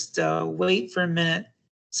want to just wait for a minute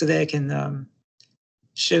so that I can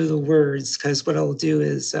show the words, because what I'll do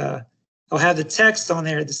is I'll have the text on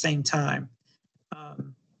there at the same time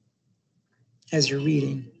as you're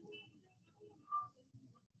reading.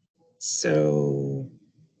 So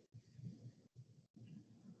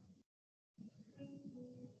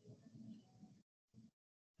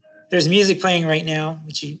there's music playing right now,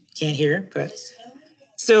 which you can't hear, but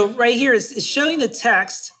so right here is showing the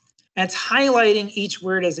text, and it's highlighting each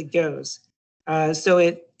word as it goes. So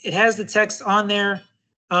it has the text on there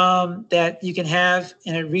that you can have,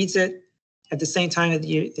 and it reads it at the same time that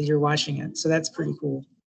you're watching it. So that's pretty cool.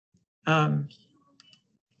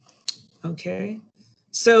 Okay,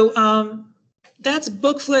 so that's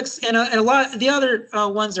book flicks, and a lot of the other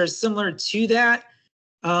ones are similar to that.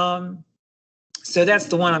 So that's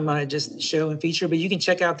the one I'm going to just show and feature, but you can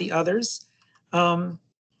check out the others. So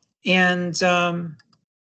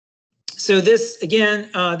this, again,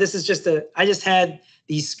 this is just I just had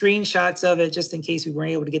these screenshots of it just in case we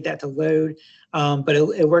weren't able to get that to load, but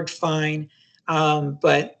it worked fine. So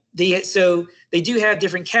they do have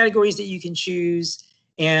different categories that you can choose,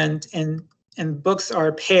 and books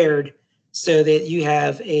are paired so that you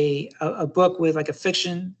have a book with like a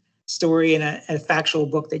fiction story and a factual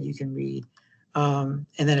book that you can read. And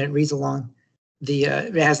then it reads along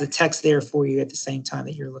it has the text there for you at the same time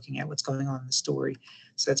that you're looking at what's going on in the story.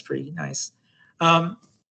 So that's pretty nice.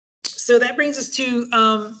 So that brings us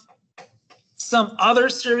to some other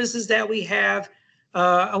services that we have.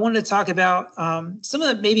 I wanted to talk about some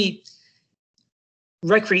of the maybe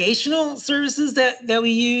recreational services that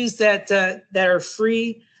we use that are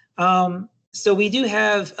free. So we do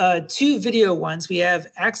have 2 video ones. We have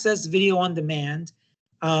Access Video on Demand,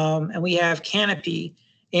 and we have Canopy.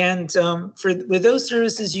 And with those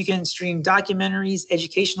services, you can stream documentaries,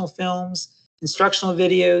 educational films, instructional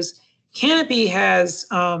videos. Canopy has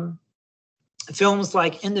films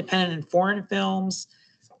like independent and foreign films,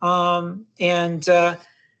 it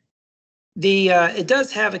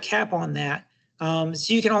does have a cap on that.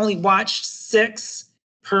 So you can only watch 6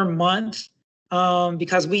 per month.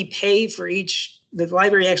 because we pay for the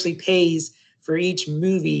library actually pays for each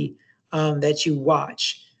movie that you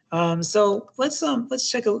watch. So let's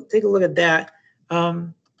take a look at that.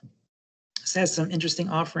 This has some interesting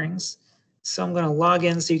offerings. So I'm going to log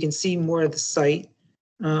in so you can see more of the site.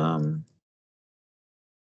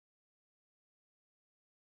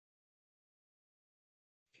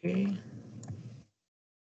 Okay.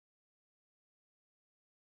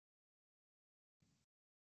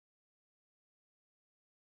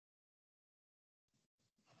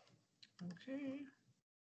 Okay.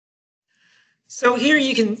 So here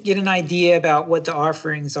you can get an idea about what the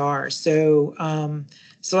offerings are. So,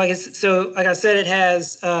 like I said, it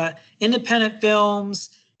has independent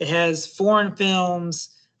films, it has foreign films,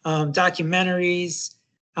 documentaries,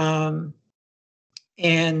 and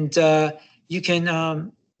you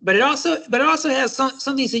can. But it also has some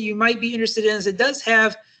things that you might be interested in. Is it does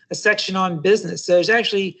have a section on business. So there's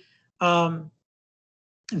actually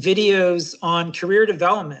videos on career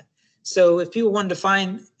development. So if people wanted to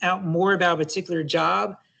find out more about a particular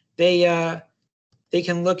job, they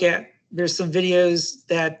can look at, there's some videos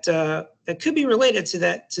that that could be related to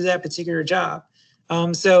that particular job.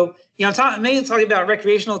 So I'm mainly talking about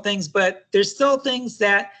recreational things, but there's still things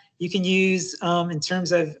that you can use in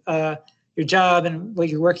terms of your job and what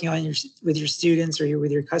you're working on with your students or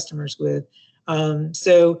with your customers with.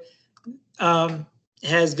 It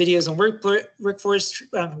has videos on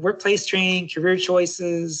workplace training, career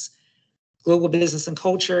choices, global business and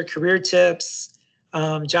culture, career tips,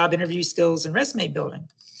 job interview skills, and resume building.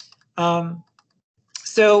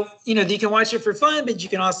 So, you can watch it for fun, but you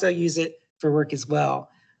can also use it for work as well,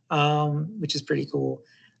 which is pretty cool.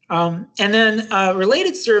 And then a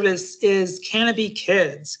related service is Canopy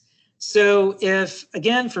Kids. So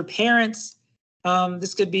again, for parents,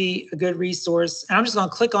 this could be a good resource. And I'm just going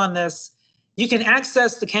to click on this. You can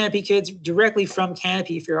access the Canopy Kids directly from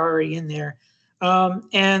Canopy if you're already in there.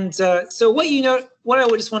 So what I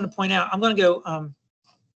would just want to point out, I'm going to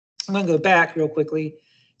go back real quickly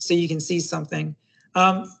so you can see something.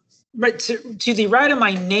 Right to the right of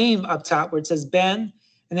my name up top where it says Ben,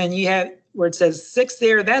 and then you have where it says 6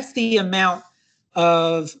 there, that's the amount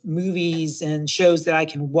of movies and shows that I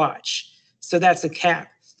can watch. So that's a cap.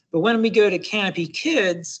 But when we go to Canopy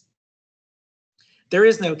Kids, there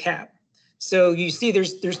is no cap. So you see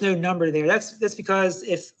there's no number there. That's because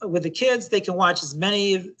with the kids, they can watch as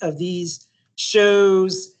many of these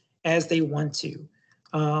shows as they want to,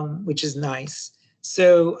 which is nice.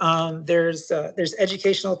 So there's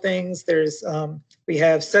educational things. We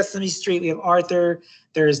have Sesame Street, we have Arthur,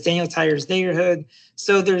 there's Daniel Tiger's Neighborhood.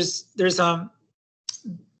 So there's a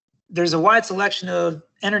wide selection of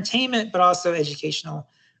entertainment, but also educational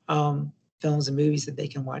films and movies that they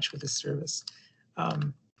can watch with this service.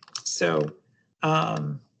 So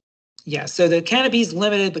the Canopy is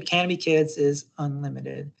limited, but Canopy Kids is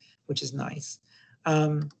unlimited, which is nice.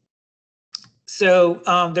 There's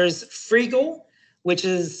Freegal, which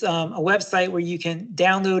is a website where you can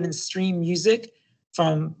download and stream music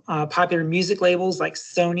from popular music labels like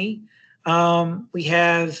Sony. We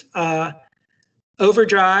have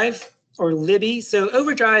Overdrive or Libby. So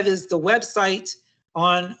Overdrive is the website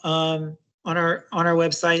on our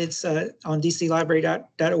website. It's on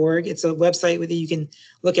dclibrary.org. It's a website where you can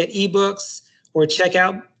look at ebooks or check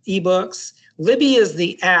out ebooks. Libby is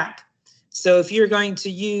the app. So if you're going to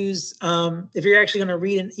use, if you're actually going to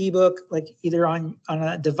read an ebook, like either on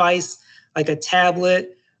a device like a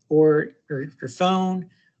tablet or your phone,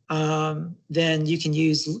 then you can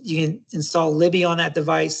install Libby on that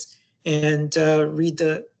device and read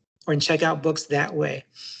and check out books that way.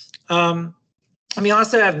 And we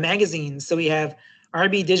also have magazines. So we have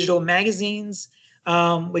RB Digital Magazines,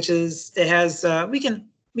 which is, it has, we can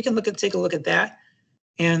take a look at that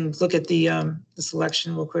and look at the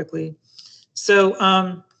selection real quickly.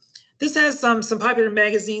 So this has some popular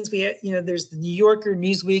magazines. We have, there's the New Yorker,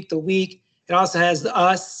 Newsweek, The Week. It also has the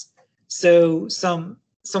Us. So some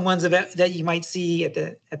ones that you might see at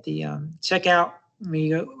the checkout when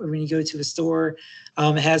you go to a store.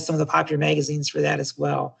 It has some of the popular magazines for that as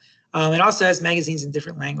well. It also has magazines in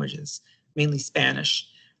different languages, mainly Spanish.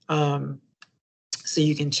 So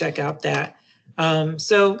you can check out that.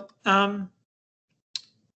 So that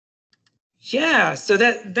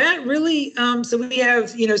really, so we have,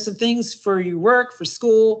 some things for your work, for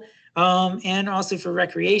school, and also for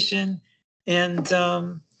recreation. And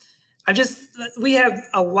we have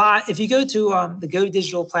a lot. If you go to the Go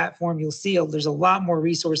Digital platform, you'll see there's a lot more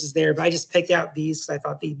resources there, but I just picked out these because I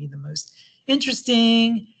thought they'd be the most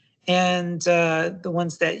interesting and the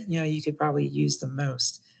ones that, you could probably use the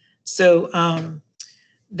most. So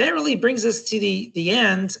that really brings us to the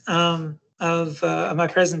end of my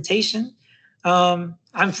presentation. I'm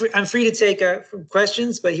free to take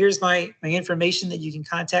questions, but here's my information that you can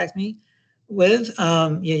contact me with.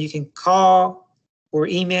 You can call or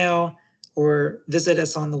email or visit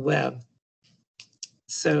us on the web.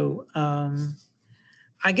 So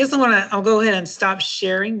I guess I'll go ahead and stop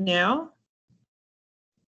sharing now.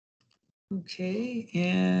 Okay,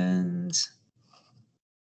 and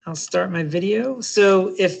I'll start my video.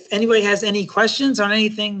 So if anybody has any questions on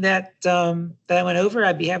anything that I went over,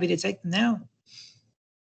 I'd be happy to take them now.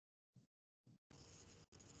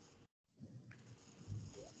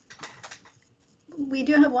 We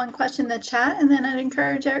do have one question in the chat, and then I'd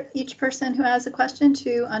encourage each person who has a question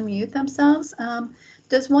to unmute themselves.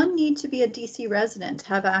 Does one need to be a DC resident to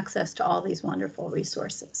have access to all these wonderful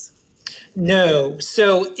resources? No.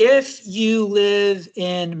 So if you live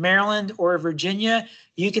in Maryland or Virginia,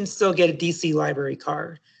 you can still get a DC library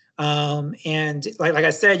card. And like I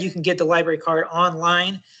said, you can get the library card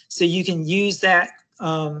online, so you can use that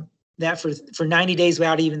for 90 days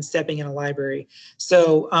without even stepping in a library.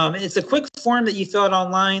 So it's a quick form that you fill out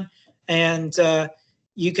online, and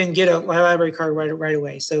you can get a library card right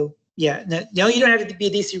away. So yeah, no, you don't have to be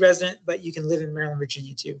a DC resident, but you can live in Maryland,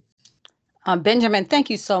 Virginia too. Benjamin, thank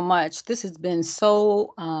you so much. This has been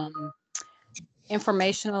so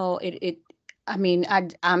informational. I mean,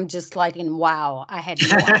 I'm just like in wow. I had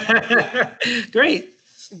no idea. Great.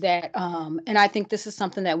 That and I think this is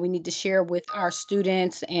something that we need to share with our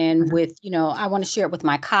students and with, I want to share it with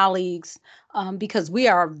my colleagues because we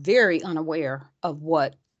are very unaware of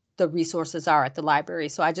what the resources are at the library.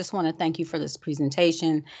 So I just want to thank you for this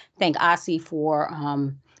presentation. Thank Asi for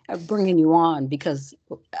bringing you on, because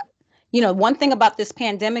one thing about this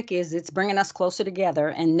pandemic is it's bringing us closer together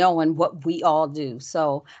and knowing what we all do.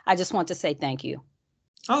 So I just want to say thank you.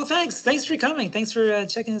 Oh, thanks. Thanks for coming. Thanks for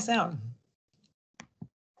checking this out.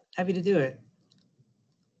 Happy to do it.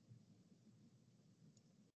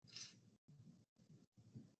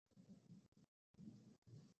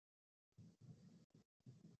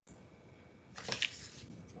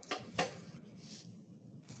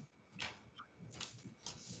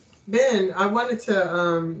 Ben, I wanted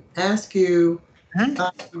to ask you,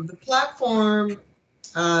 the platform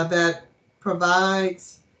that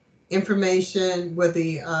provides information with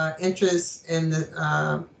the interests and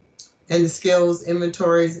the skills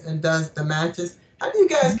inventories and does the matches. How do you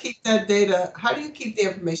guys keep that data? How do you keep the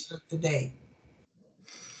information up to date?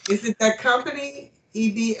 Is it that company,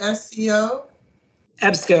 EBSCO?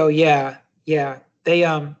 EBSCO, yeah. They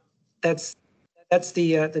that's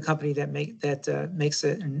the company that makes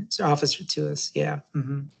it and offers it to us. Yeah.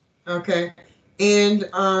 Mm-hmm. Okay, and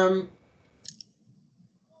are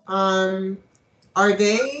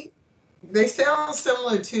they sound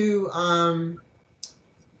similar to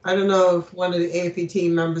I don't know if one of the AFE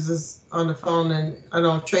team members is on the phone, and I don't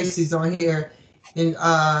know if Tracy's on here, and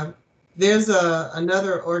there's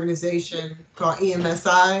another organization called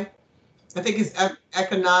EMSI. I think it's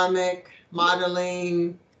Economic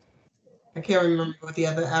Modeling. I can't remember what the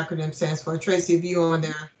other acronym stands for. Tracy, if you on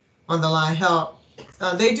there on the line, help.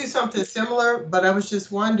 They do something similar, but I was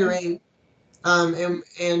just wondering,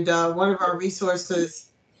 and one of our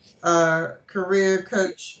resources, Career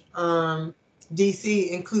Coach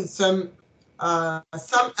DC, includes some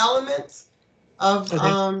elements of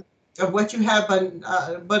what you have,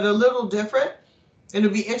 but a little different. And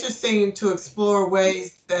it'll be interesting to explore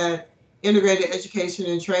ways that integrated education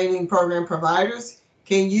and training program providers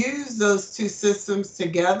can use those two systems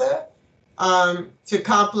together to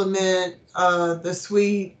complement the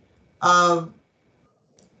suite of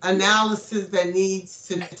analysis that needs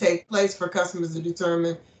to take place for customers to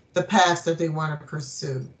determine the paths that they want to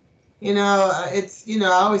pursue. It's, I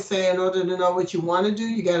always say, in order to know what you want to do,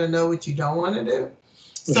 you got to know what you don't want to do.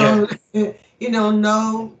 So,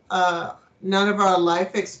 none of our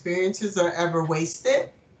life experiences are ever wasted,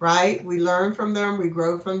 right? We learn from them, we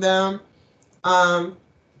grow from them.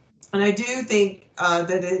 And I do think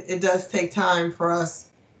that it does take time for us,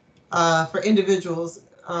 for individuals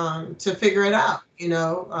to figure it out,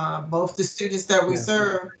 both the students that we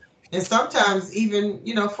serve and sometimes even,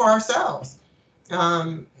 for ourselves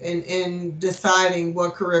in deciding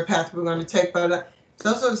what career path we're going to take. But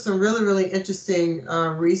those are some really, really interesting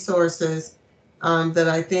resources that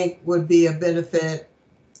I think would be a benefit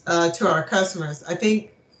to our customers. I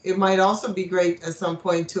think it might also be great at some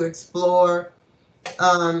point to explore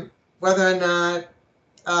whether or not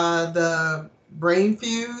the Brain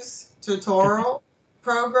Fuse tutorial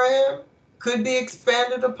program could be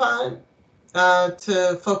expanded upon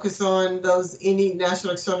to focus on those any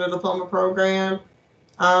National External Diploma Program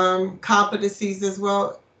competencies as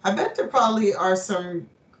well. I bet there probably are some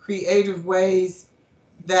creative ways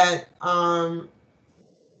that some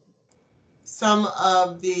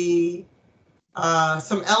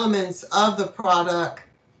elements of the product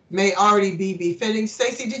may already be befitting.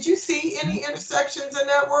 Stacy, did you see any intersections in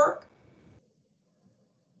that work?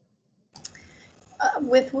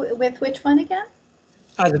 With which one again?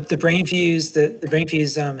 The BrainFuse, the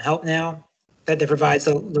BrainFuse Help Now that provides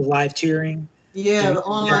the live tutoring. Yeah, the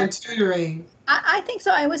online tutoring. I think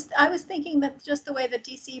so. I was thinking that just the way the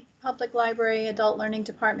DC Public Library Adult Learning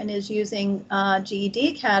Department is using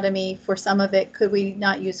GED Academy for some of it, could we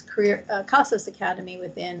not use CASAS Academy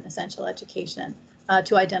within Essential Education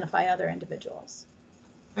to identify other individuals?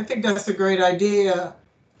 I think that's a great idea.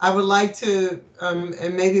 I would like to,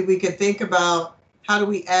 and maybe we could think about how do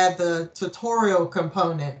we add the tutorial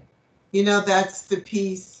component? You know, that's the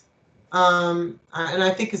piece. And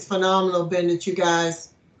I think it's phenomenal, Ben, that you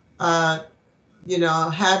guys, you know,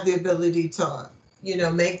 have the ability to, you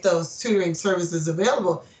know, make those tutoring services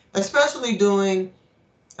available, especially doing,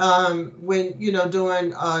 when, you know, doing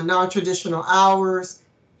non-traditional hours.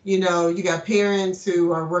 You know, you got parents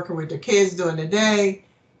who are working with their kids during the day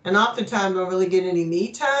and oftentimes don't really get any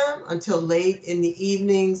me time until late in the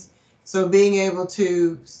evenings. So being able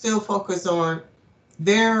to still focus on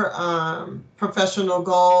their professional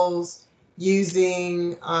goals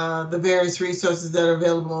using the various resources that are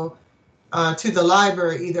available to the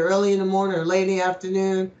library, either early in the morning or late in the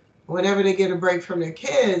afternoon, whenever they get a break from their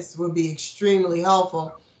kids, would be extremely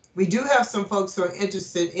helpful. We do have some folks who are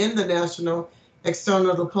interested in the National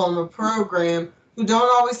External Diploma Program who don't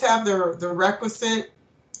always have the requisite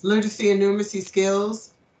literacy and numeracy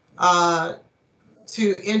skills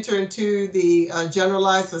to enter into the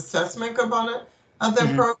generalized assessment component of their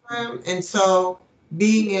program. And so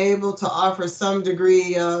being able to offer some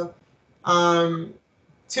degree of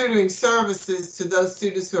tutoring services to those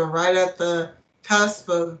students who are right at the cusp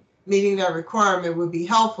of meeting that requirement would be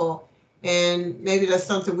helpful. And maybe that's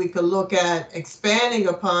something we could look at expanding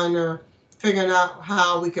upon or figuring out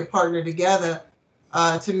how we could partner together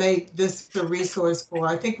to make this a resource for.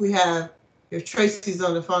 I think we have, if Tracy's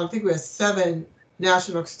on the phone, I think we have 7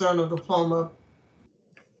 National External Diploma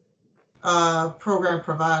program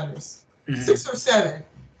providers, 6 or 7.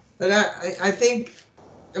 But I think,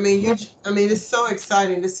 I mean, it's so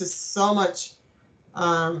exciting. This is so much.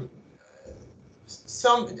 I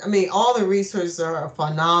mean, all the resources are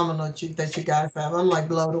phenomenal that you guys have. I'm like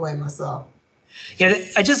blown away myself. Yeah,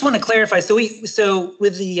 I just want to clarify. So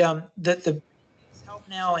with the Help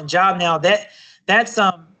Now and Job Now, that's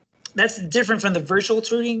different from the virtual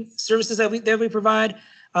tutoring services that we provide.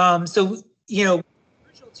 So you know,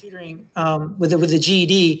 virtual tutoring with the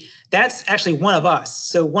GED, that's actually one of us.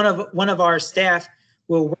 So one of our staff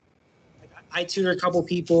will work. I tutor a couple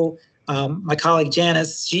people. My colleague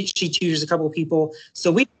Janice, she tutors a couple of people.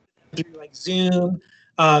 So we do like Zoom,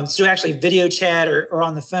 so actually video chat or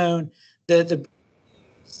on the phone. The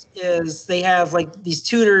is they have like these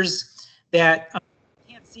tutors that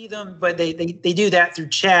can't see them, but they do that through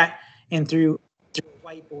chat and through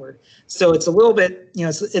whiteboard. So it's a little bit, you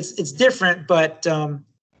know, it's different, but you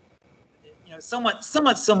know, somewhat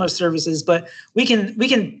similar services. But we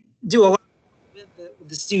can do a lot with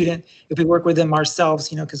the student if we work with them ourselves,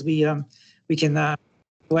 you know, because we can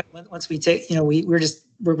once we take, you know, we're just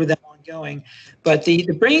work with them ongoing. But the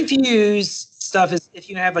BrainFuse stuff is if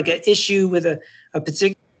you have like an issue with a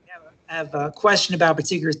particular, have a question about a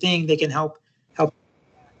particular thing, they can help.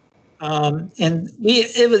 And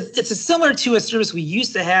it's similar to a service we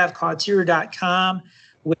used to have called tutor.com,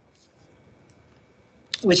 which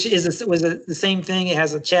was the same thing. It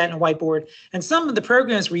has a chat and a whiteboard, and some of the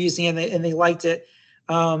programs were using it and they liked it.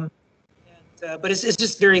 But it's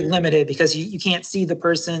just very limited because you can't see the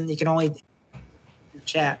person. You can only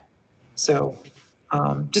chat. So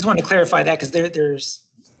just want to clarify that because there's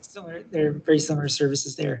very similar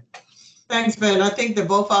services there. Thanks, Ben. I think that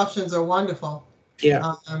both options are wonderful.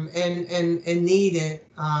 Yeah. And needed.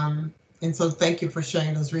 And so thank you for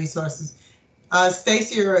sharing those resources.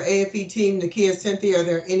 Stacy or AFE team, Nakia, Cynthia, were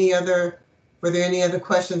there any other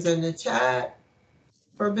questions in the chat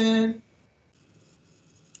for Ben?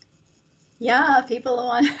 Yeah, people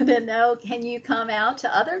wanted to know, can you come out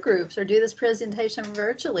to other groups or do this presentation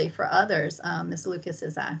virtually for others? Ms. Lucas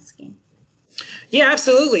is asking. Yeah,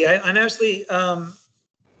 absolutely. I'm actually I'm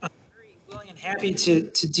very willing and happy to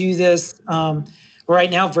do this right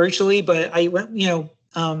now virtually. But I went, you know,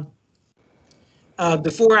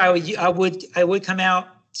 before I would come out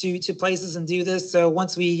to places and do this. So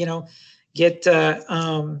once we, you know, get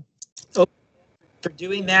open for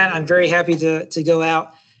doing that, I'm very happy to go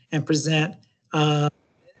out and present. I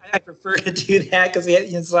prefer to do that because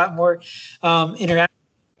it's a lot more interactive.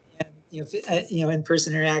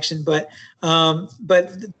 in-person interaction. But I'm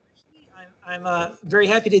very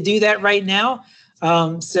happy to do that right now.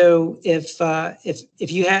 So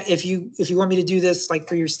if you want me to do this like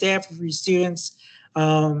for your staff, for your students,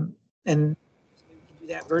 and we can do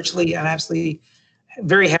that virtually, I'm absolutely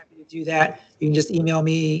very happy to do that. You can just email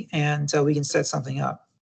me and we can set something up.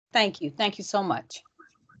 Thank you. Thank you so much.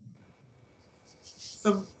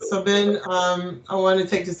 So Ben, I want to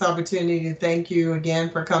take this opportunity to thank you again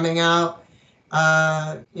for coming out,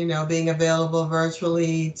 being available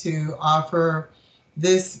virtually to offer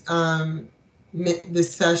this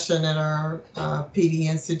this session at our PD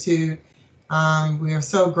Institute. We are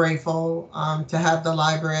so grateful to have the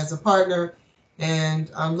library as a partner, and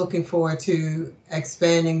I'm looking forward to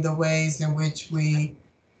expanding the ways in which we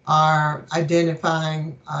are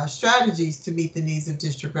identifying strategies to meet the needs of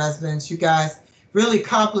district residents. You guys really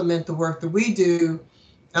complement the work that we do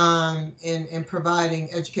in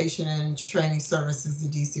providing education and training services to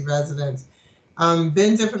DC residents.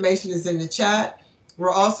 Ben's information is in the chat.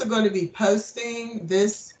 We're also going to be posting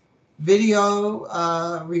this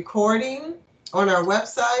video recording on our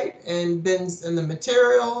website, and Ben's in the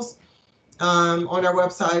materials on our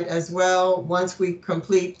website as well. Once we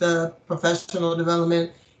complete the Professional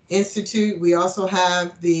Development Institute, we also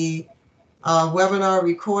have the webinar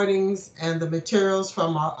recordings and the materials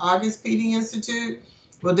from our August PD Institute.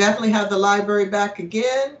 We'll definitely have the library back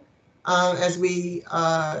again as we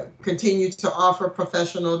continue to offer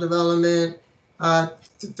professional development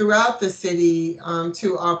throughout the city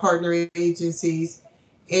to our partner agencies.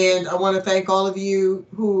 And I want to thank all of you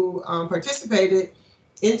who participated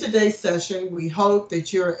in today's session. We hope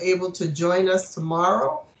that you're able to join us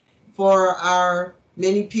tomorrow for our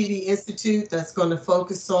mini PD Institute that's going to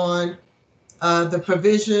focus on the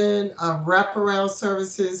provision of wraparound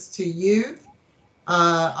services to youth.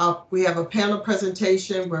 We have a panel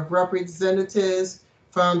presentation with representatives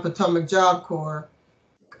from Potomac Job Corps,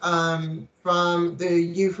 from the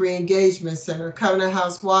Youth Reengagement Center, Covenant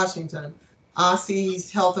House, Washington,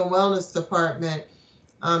 OSSE's Health and Wellness Department,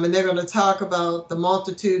 and they're going to talk about the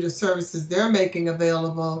multitude of services they're making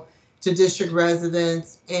available to district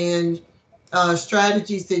residents and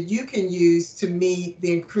strategies that you can use to meet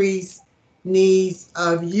the increased needs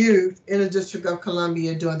of youth in the District of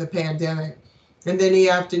Columbia during the pandemic. And then in the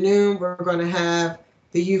afternoon, we're going to have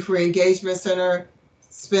the Youth Reengagement Center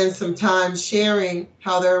spend some time sharing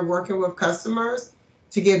how they're working with customers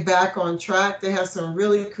to get back on track. They have some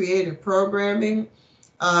really creative programming,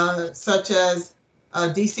 such as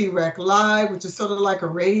DC Rec Live, which is sort of like a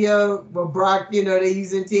radio, well, Brock, they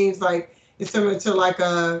use in teams, like it's similar to like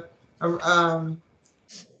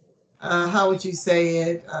how would you say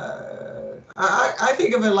it? I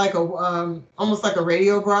think of it like almost like a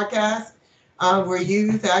radio broadcast where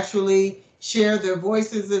youth actually share their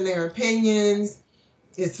voices and their opinions.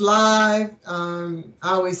 It's live. I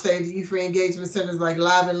always say the Youth Reengagement Center is like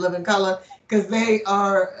live and live in color because they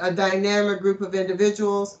are a dynamic group of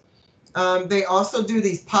individuals. They also do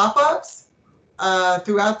these pop-ups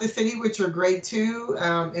throughout the city, which are great too,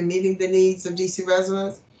 in meeting the needs of DC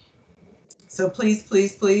residents. So please,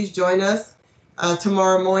 please, please join us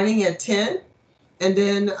tomorrow morning at 10, and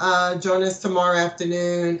then join us tomorrow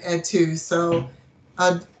afternoon at 2. So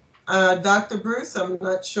Dr. Bruce, I'm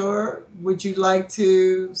not sure, would you like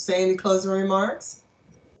to say any closing remarks?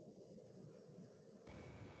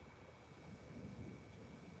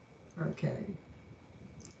 Okay.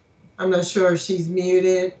 I'm not sure if she's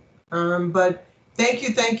muted, but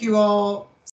thank you all